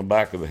slapped me on the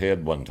back of the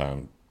head one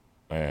time,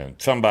 and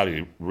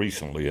somebody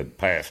recently had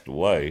passed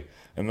away,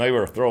 and they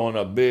were throwing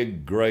a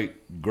big,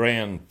 great,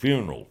 grand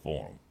funeral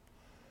for him.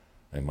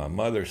 And my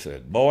mother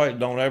said, "Boy,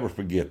 don't ever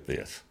forget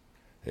this.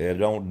 It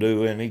don't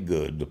do any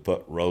good to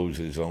put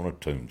roses on a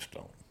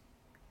tombstone."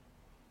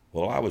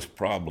 Well, I was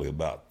probably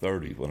about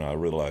 30 when I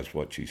realized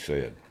what she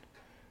said.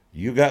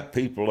 You got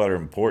people that are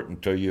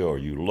important to you or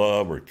you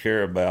love or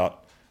care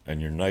about,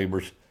 and your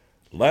neighbors,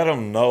 let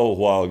them know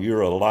while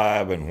you're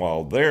alive and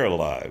while they're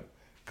alive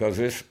because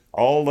it's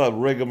all the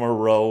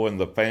rigmarole and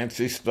the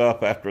fancy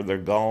stuff after they're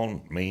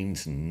gone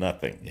means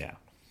nothing. Yeah.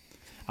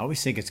 I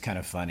always think it's kind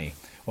of funny.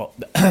 Well,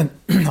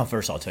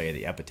 first I'll tell you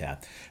the epitaph.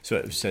 So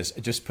it says,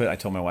 I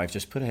told my wife,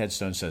 just put a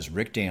headstone that says,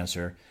 Rick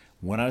Dancer,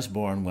 when I was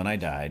born, when I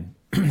died,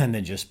 and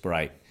then just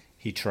write,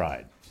 he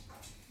tried.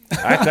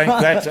 I think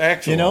that's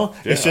excellent.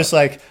 It's just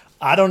like,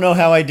 I don't know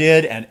how I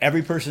did, and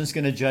every person's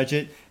going to judge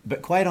it.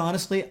 But quite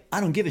honestly,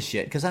 I don't give a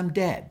shit because I'm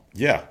dead.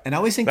 Yeah. And I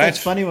always think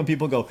that's funny when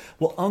people go,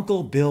 well,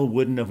 Uncle Bill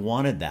wouldn't have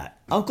wanted that.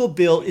 Uncle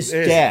Bill is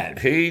dead.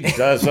 He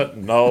doesn't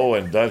know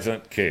and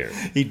doesn't care.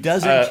 He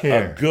doesn't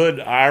care. A good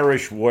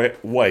Irish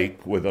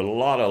wake with a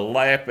lot of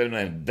laughing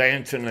and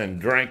dancing and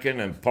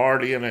drinking and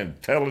partying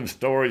and telling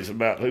stories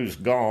about who's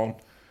gone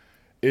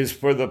is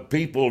for the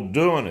people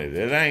doing it.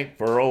 It ain't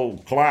for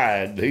old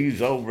Clyde.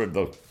 He's over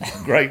the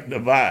Great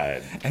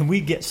Divide. And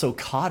we get so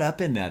caught up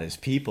in that as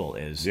people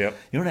you know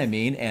what I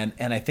mean?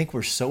 And I think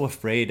we're so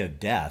afraid of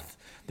death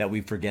that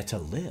we forget to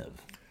live.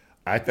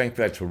 I think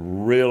that's a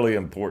really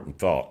important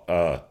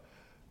thought.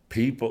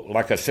 People,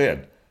 like I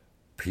said,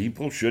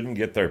 people shouldn't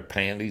get their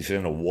panties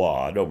in a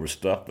wad over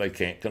stuff they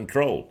can't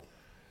control.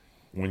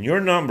 When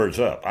your number's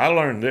up, I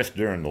learned this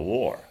during the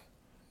war,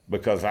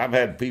 because I've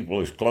had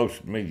people as close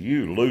to me as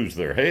you lose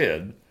their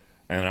head,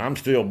 and I'm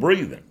still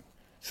breathing.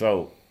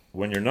 So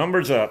when your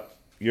number's up,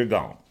 you're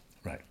gone.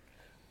 Right.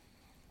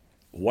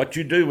 What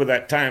you do with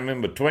that time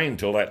in between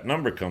till that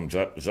number comes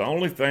up is the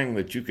only thing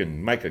that you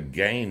can make a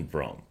gain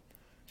from.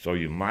 So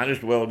you might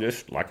as well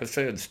just, like I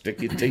said,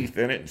 stick your teeth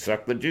in it and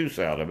suck the juice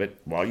out of it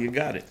while you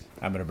got it.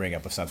 I'm going to bring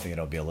up something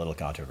that'll be a little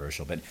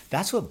controversial, but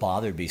that's what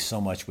bothered me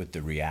so much with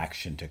the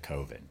reaction to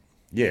COVID.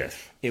 Yes.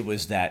 It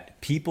was that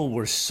people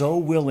were so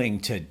willing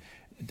to,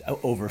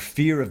 over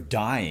fear of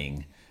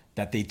dying,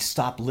 that they'd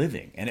stop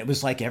living. And it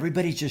was like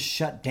everybody just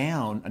shut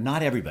down.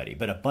 Not everybody,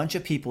 but a bunch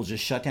of people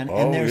just shut down.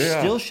 And they're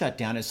still shut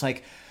down. It's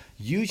like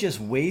you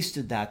just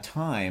wasted that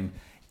time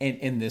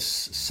in this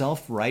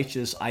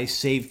self-righteous, I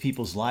saved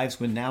people's lives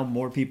when now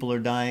more people are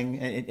dying.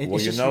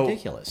 It's just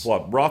ridiculous.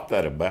 What brought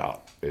that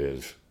about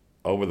is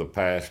over the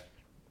past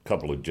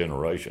couple of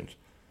generations,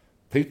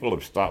 people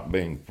have stopped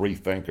being free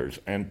thinkers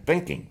and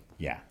thinking.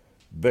 Yeah.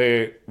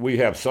 We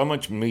have so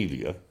much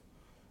media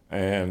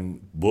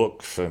and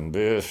books and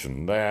this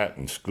and that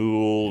and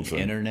schools.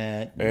 And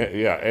internet.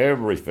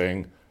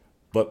 Everything.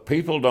 But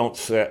people don't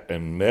sit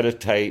and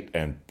meditate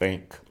and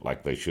think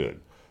like they should.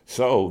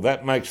 So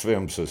that makes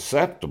them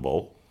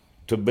susceptible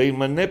to be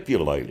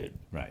manipulated.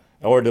 Right.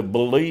 Or to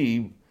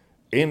believe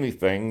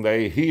anything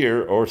they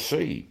hear or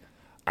see.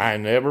 I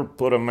never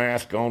put a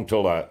mask on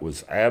till I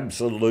was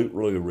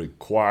absolutely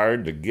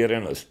required to get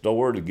in a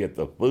store to get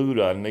the food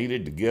I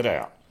needed to get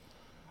out.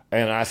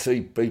 And I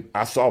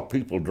saw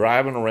people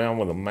driving around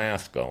with a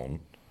mask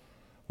on,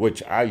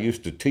 which I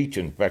used to teach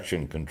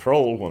infection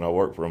control when I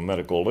worked for a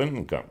medical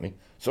lending company,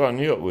 so I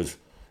knew it was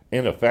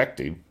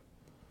ineffective.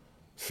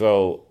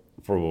 So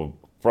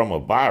from a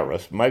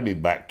virus, maybe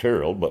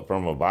bacterial, but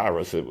from a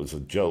virus, it was a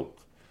joke.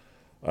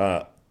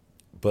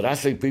 But I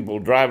see people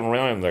driving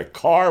around in their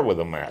car with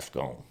a mask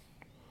on,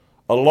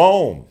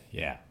 alone.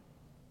 Yeah.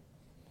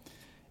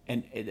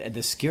 And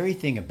the scary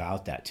thing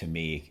about that to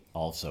me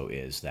also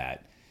is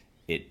that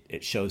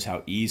it shows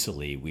how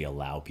easily we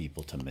allow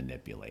people to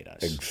manipulate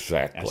us.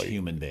 Exactly. As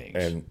human beings.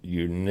 And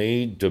you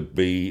need to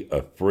be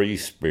a free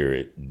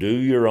spirit. Do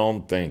your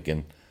own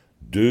thinking.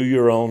 Do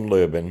your own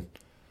living.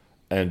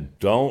 And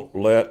don't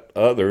let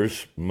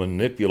others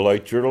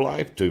manipulate your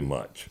life too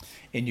much.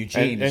 And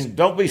Eugene, and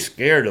don't be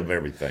scared of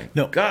everything.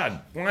 No, God,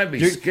 why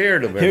be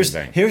scared of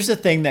everything? Here's the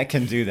thing that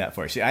can do that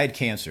for us. See, I had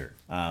cancer.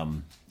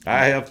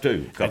 I have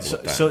too, a couple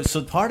of times.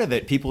 So part of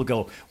it, people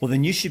go, well,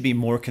 then you should be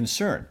more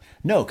concerned.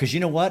 No, because you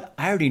know what?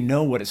 I already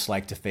know what it's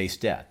like to face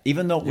death.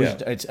 Even though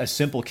it's a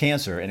simple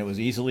cancer and it was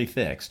easily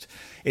fixed,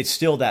 it's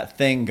still that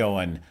thing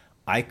going,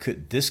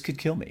 this could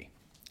kill me.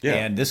 Yeah.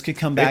 And this could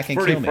come back and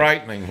kill me. It's pretty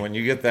frightening when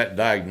you get that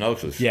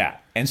diagnosis. Yeah.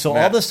 And so all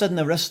of a sudden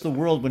the rest of the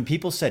world, when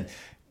people said,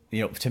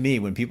 to me,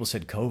 when people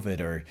said COVID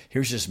or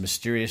here's this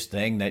mysterious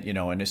thing that,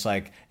 and it's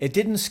like, it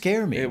didn't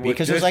scare me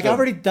because it was like, I've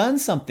already done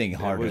something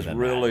harder than that. It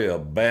was really a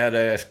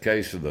badass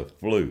case of the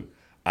flu.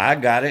 I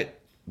got it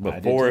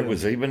before it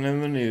was even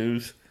in the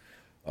news.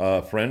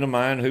 A friend of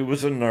mine who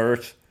was a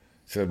nurse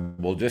said,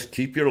 well, just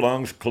keep your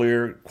lungs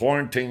clear,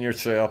 quarantine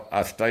yourself.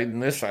 I stayed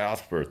in this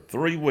house for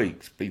 3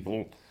 weeks.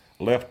 People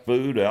left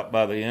food out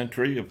by the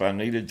entry. If I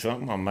needed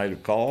something, I made a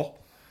call.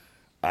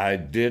 I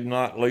did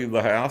not leave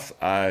the house.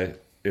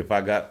 If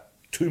I got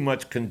too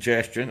much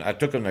congestion, I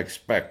took an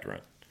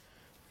expectorant,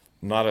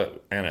 not an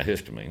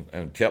antihistamine,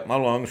 and kept my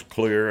lungs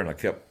clear, and I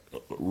kept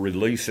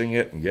releasing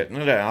it and getting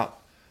it out.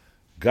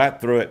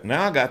 Got through it.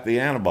 Now I got the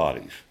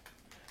antibodies.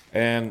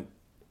 And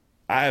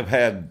I've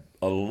had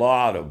a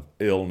lot of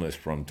illness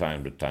from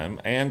time to time,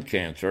 and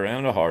cancer,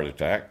 and a heart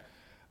attack.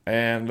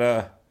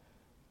 And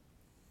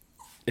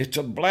it's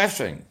a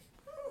blessing.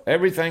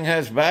 Everything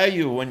has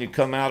value when you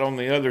come out on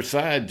the other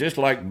side, just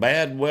like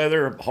bad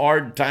weather,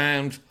 hard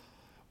times.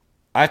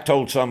 I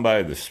told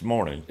somebody this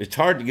morning, it's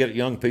hard to get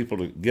young people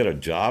to get a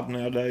job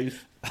nowadays.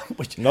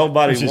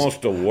 Nobody wants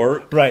to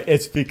work. Right.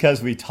 It's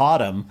because we taught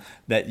them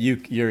that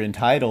you're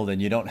entitled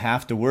and you don't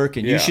have to work,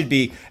 and you should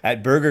be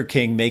at Burger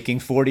King making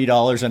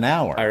 $40 an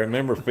hour. I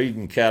remember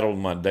feeding cattle to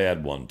my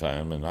dad one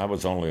time, and I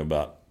was only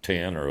about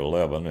 10 or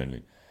 11,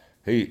 and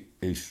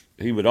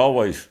he would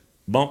always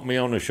bump me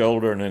on the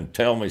shoulder and then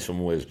tell me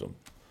some wisdom.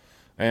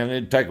 And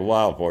it'd take a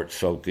while for it to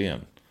soak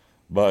in.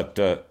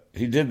 But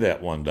he did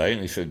that one day,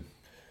 and he said,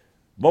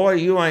 "Boy,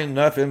 you ain't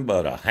nothing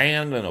but a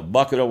hand and a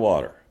bucket of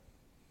water."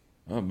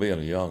 I'm being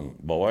a young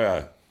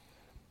boy,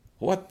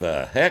 what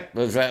the heck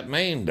does that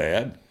mean,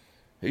 Dad?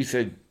 He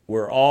said,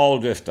 "We're all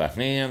just a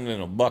hand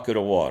and a bucket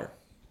of water.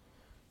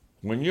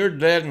 When you're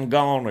dead and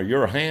gone or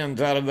your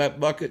hand's out of that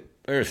bucket,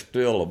 there's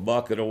still a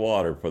bucket of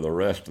water for the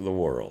rest of the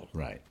world."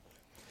 Right.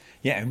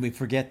 Yeah, and we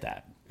forget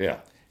that. Yeah.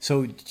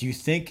 So do you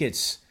think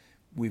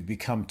we've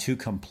become too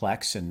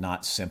complex and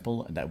not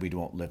simple, and that we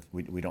don't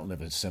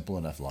live a simple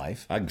enough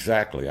life?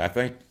 Exactly. I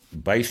think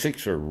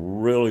basics are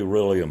really,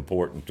 really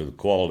important to the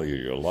quality of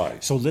your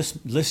life. So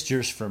list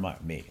yours for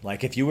me.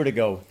 Like if you were to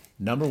go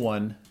number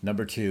 1,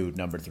 number 2,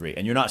 number 3,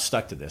 and you're not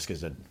stuck to this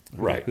because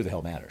who the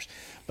hell matters?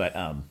 But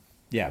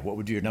what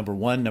would your number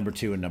 1, number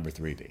 2, and number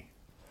 3 be?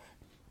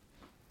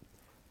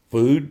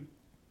 Food,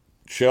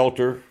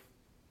 shelter,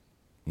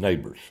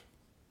 neighbors.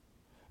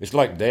 It's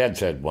like Dad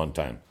said one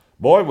time,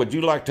 "Boy, would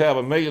you like to have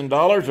 $1 million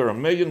or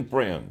 1,000,000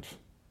 friends?"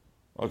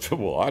 I said,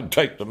 "Well, I'd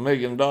take the $1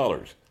 million."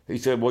 He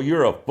said, "Well,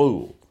 you're a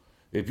fool.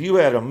 If you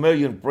had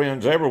 1,000,000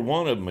 friends, every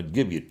one of them would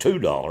give you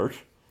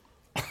 $2.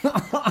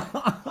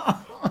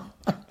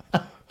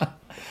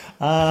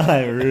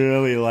 I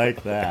really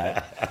like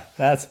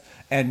that.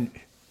 And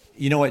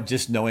you know what?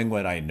 Just knowing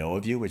what I know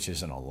of you, which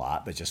isn't a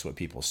lot, but just what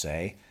people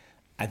say,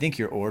 I think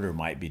your order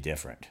might be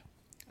different.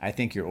 I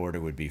think your order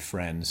would be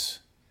friends,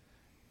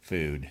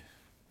 food.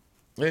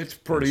 It's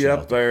pretty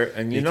up there,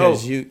 and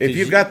if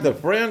you've got the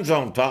friends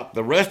on top,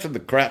 the rest of the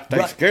crap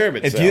takes care of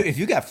itself. If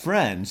you got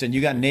friends and you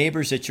got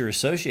neighbors that you're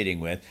associating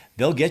with,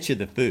 they'll get you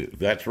the food.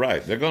 That's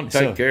right. They're going to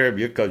take care of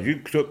you because you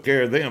took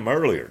care of them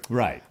earlier.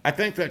 Right. I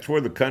think that's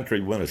where the country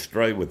went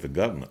astray with the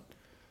government.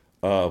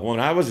 When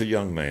I was a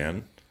young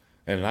man,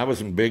 and I was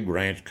in big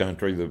ranch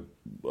country,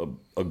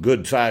 a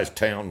good-sized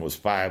town was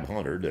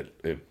 500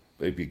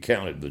 if you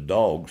counted the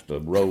dogs to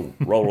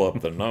roll up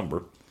the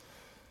number.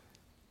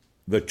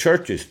 The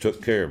churches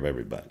took care of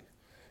everybody.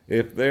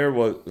 If there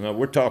was,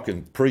 we're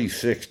talking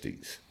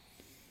pre-60s,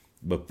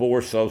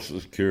 before Social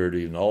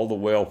Security and all the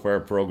welfare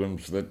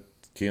programs that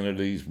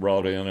Kennedy's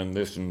brought in and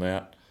this and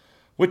that,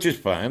 which is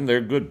fine. They're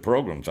good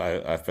programs.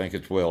 I think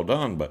it's well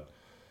done. But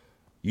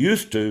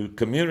used to,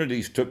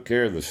 communities took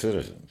care of the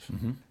citizens.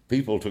 Mm-hmm.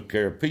 People took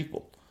care of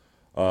people.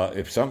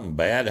 If something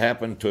bad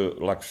happened to,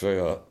 like say,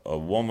 a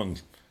woman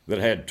that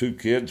had 2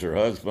 kids, her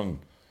husband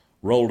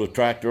rolled a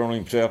tractor on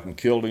himself and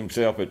killed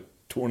himself at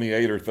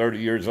 28 or 30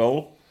 years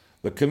old,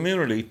 the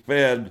community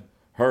fed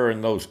her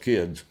and those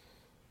kids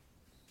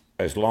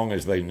as long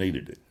as they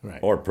needed it, right,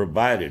 or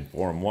provided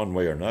for them one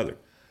way or another.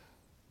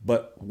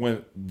 But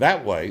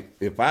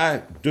if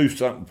I do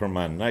something for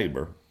my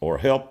neighbor or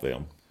help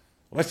them,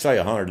 let's say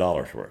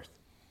 $100 worth,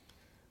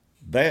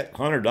 that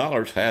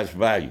 $100 has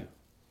value.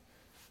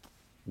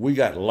 We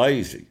got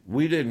lazy.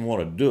 We didn't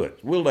want to do it.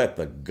 We'll let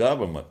the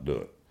government do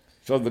it.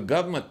 So the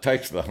government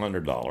takes the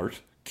 $100,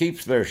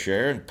 keeps their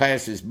share, and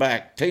passes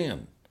back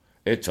 10.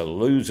 It's a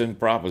losing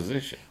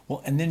proposition.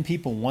 Well, and then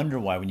people wonder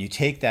why when you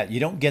take that, you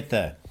don't get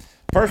the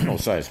personal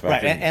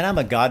satisfaction. Right, and I'm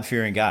a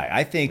God-fearing guy.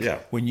 I think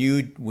when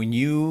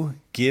you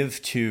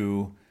give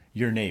to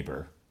your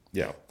neighbor,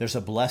 there's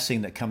a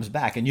blessing that comes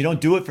back, and you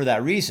don't do it for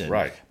that reason.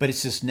 Right. But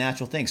it's this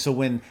natural thing. So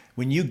when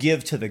you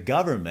give to the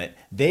government,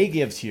 they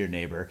give to your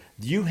neighbor.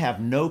 You have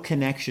no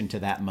connection to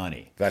that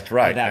money. That's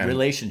right. Or that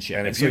relationship,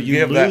 and if so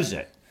you lose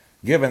it.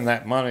 Giving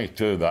that money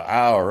to the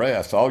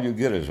IRS, all you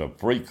get is a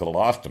free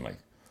colostomy.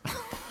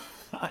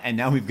 And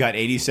now we've got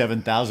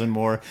 87,000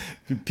 more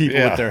people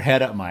with their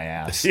head up my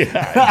ass.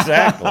 Yeah,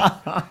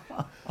 exactly.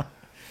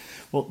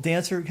 Well,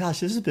 Dancer,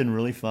 gosh, this has been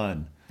really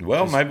fun.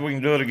 Well, maybe we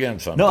can do it again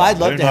sometime. No, I'd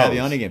love to have you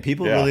on again.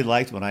 People really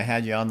liked when I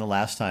had you on the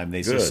last time.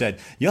 They just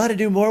said, you ought to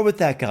do more with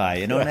that guy.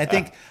 And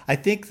I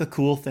think the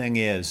cool thing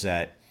is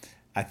that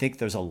I think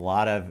there's a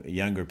lot of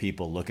younger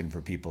people looking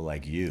for people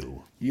like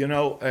you.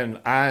 And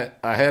I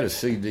had a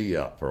CD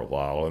out for a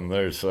while, and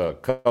there's a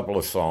couple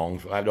of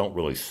songs. I don't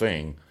really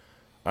sing.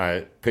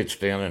 I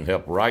pitched in and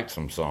helped write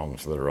some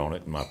songs that are on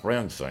it, and my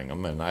friends sing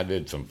them, and I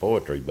did some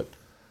poetry. But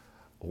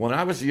when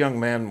I was a young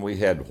man, we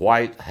had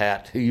white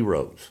hat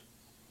heroes.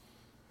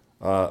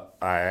 I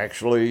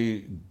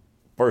actually,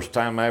 first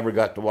time I ever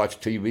got to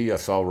watch TV, I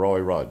saw Roy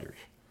Rogers.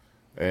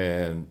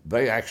 And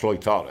they actually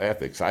taught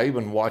ethics. I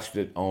even watched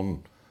it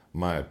on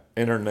my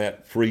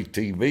internet free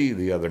TV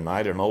the other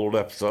night, an old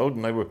episode,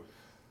 and they were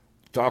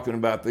talking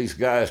about these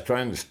guys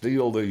trying to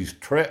steal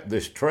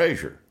this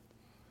treasure.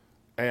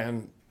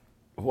 And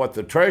what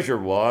the treasure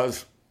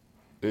was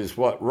is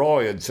what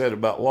Roy had said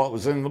about what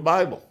was in the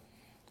Bible.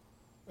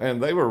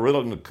 And they were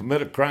willing to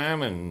commit a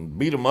crime and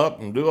beat them up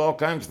and do all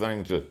kinds of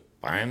things to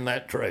find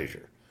that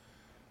treasure.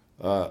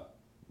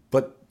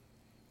 But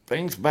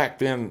things back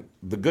then,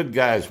 the good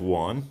guys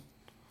won,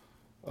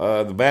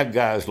 the bad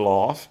guys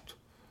lost.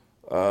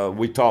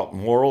 We taught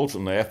morals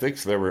and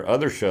ethics. There were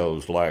other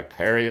shows like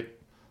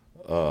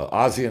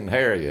Ozzie and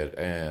Harriet,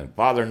 and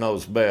Father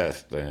Knows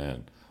Best,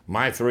 and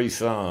My Three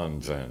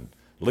Sons, and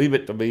Leave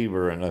It to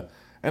Beaver, and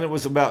it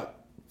was about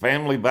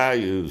family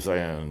values,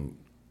 and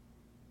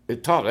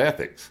it taught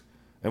ethics,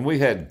 and we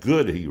had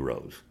good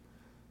heroes.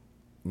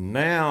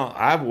 Now,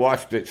 I've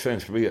watched it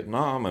since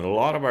Vietnam, and a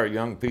lot of our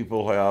young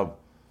people have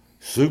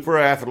super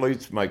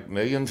athletes, make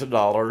millions of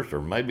dollars,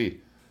 or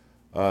maybe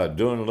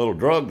doing a little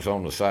drugs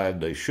on the side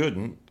they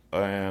shouldn't,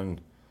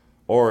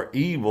 or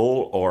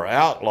evil, or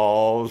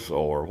outlaws,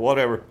 or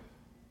whatever.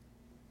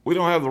 We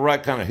don't have the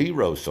right kind of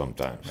heroes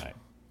sometimes, right.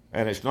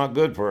 And it's not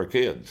good for our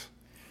kids.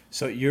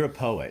 So you're a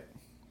poet.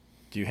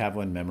 Do you have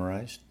one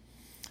memorized?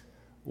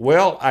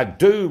 Well, I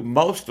do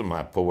most of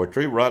my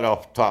poetry right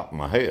off the top of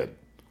my head.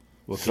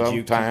 Well,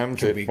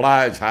 sometimes it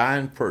flies high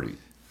and pretty.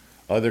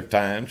 Other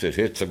times it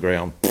hits the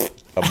ground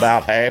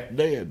about half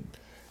dead.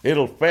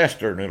 It'll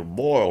fester and it'll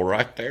boil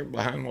right there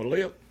behind my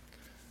lip.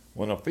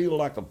 When I feel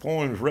like a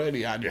poem's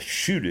ready, I just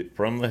shoot it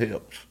from the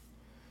hips.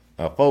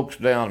 Now, folks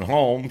down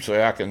home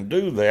say I can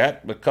do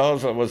that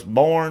because I was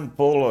born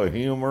full of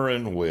humor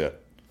and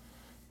wit.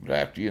 But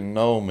after you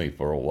know me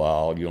for a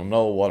while, you'll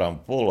know what I'm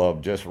full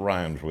of just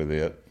rhymes with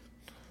it.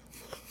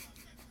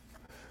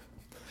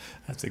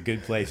 That's a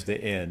good place to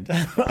end.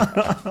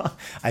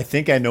 I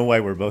think I know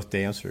why we're both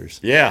dancers.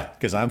 Yeah.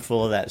 Because I'm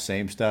full of that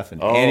same stuff,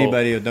 and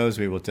anybody who knows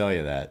me will tell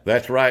you that.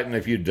 That's right, and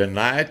if you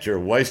deny it, you're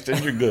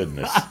wasting your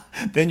goodness.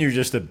 Then you're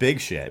just a big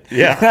shit.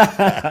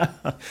 Yeah.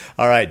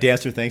 All right,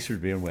 Dancer, thanks for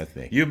being with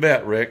me. You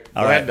bet, Rick.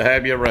 Glad to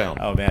have you around.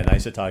 Oh, man,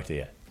 nice to talk to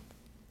you.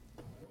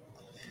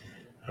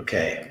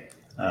 Okay.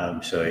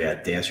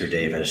 Dancer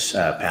Davis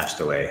passed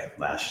away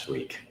last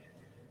week.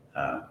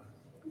 Wow.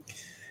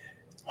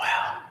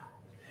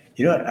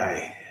 You know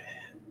what?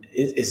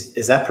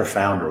 Is that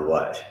profound or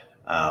what?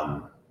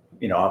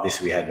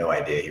 Obviously we had no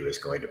idea he was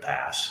going to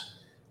pass.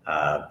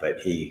 But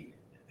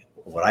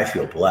what I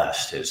feel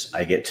blessed is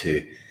I get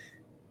to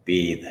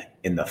be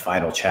in the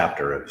final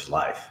chapter of his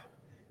life.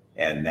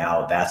 And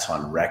now that's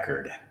on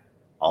record.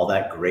 All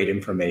that great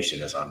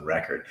information is on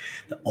record.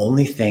 The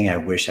only thing I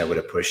wish I would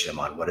have pushed him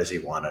on, what does he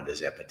want on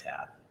his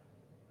epitaph?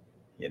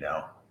 It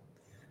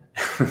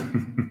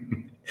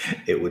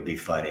would be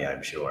funny,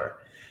 I'm sure.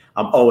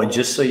 And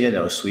just so you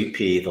know, Sweet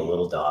Pea, the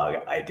little dog,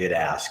 I did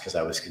ask because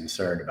I was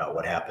concerned about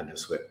what happened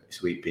to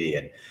Sweet Pea,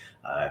 and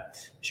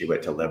she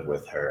went to live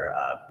with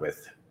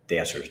with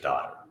Dancer's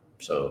daughter.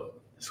 So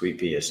Sweet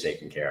Pea is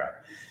taken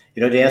care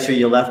of. Dancer,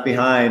 you left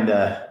behind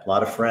a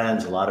lot of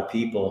friends, a lot of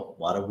people,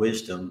 a lot of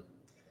wisdom,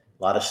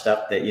 a lot of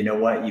stuff that,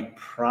 you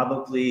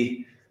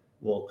probably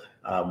will,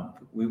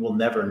 we will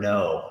never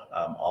know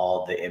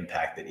all the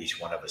impact that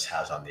each one of us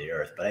has on the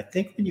earth. But I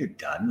think when you're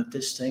done with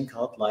this thing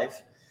called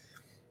life,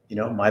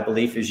 my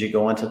belief is you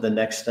go on to the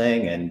next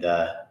thing. And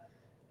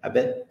I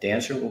bet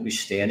Dancer will be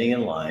standing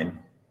in line,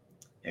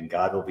 and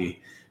God will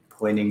be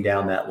pointing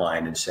down that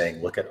line and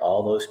saying, look at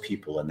all those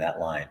people in that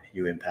line.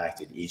 You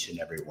impacted each and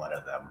every one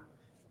of them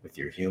with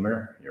your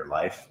humor, your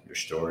life, your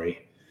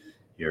story,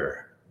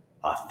 your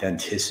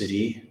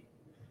authenticity,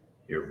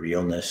 your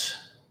realness,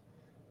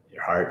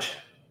 your heart,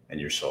 and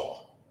your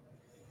soul.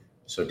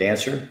 So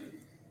Dancer,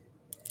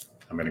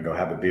 I'm going to go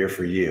have a beer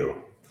for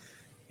you.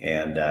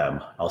 And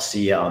I'll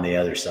see you on the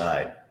other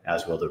side,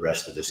 as will the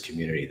rest of this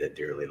community that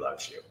dearly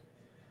loves you.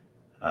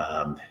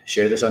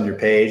 Share this on your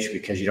page,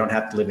 because you don't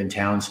have to live in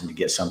Townsend to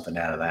get something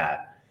out of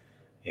that.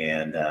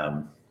 And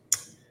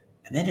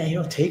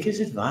then, take his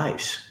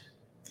advice.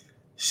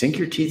 Sink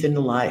your teeth into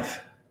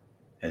life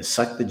and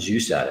suck the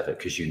juice out of it,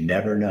 because you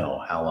never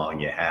know how long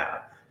you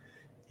have.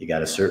 You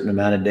got a certain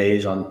amount of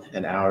days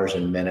and hours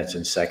and minutes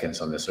and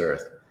seconds on this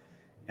earth.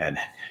 And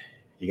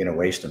you're going to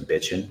waste them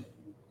bitching,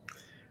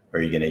 or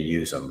are you going to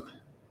use them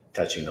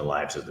touching the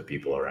lives of the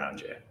people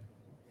around you?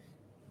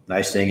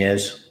 Nice thing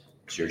is,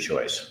 it's your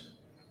choice.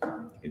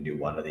 You can do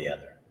one or the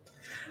other.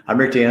 I'm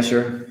Rick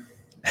Dancer,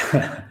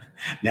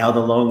 now the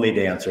lonely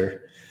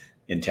dancer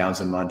in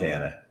Townsend,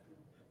 Montana,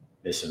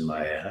 missing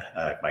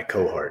my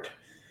cohort.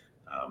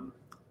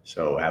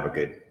 So have a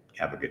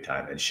good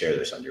time, and share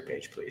this on your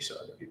page, please, so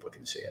other people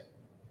can see it.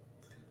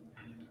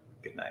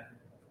 Good night.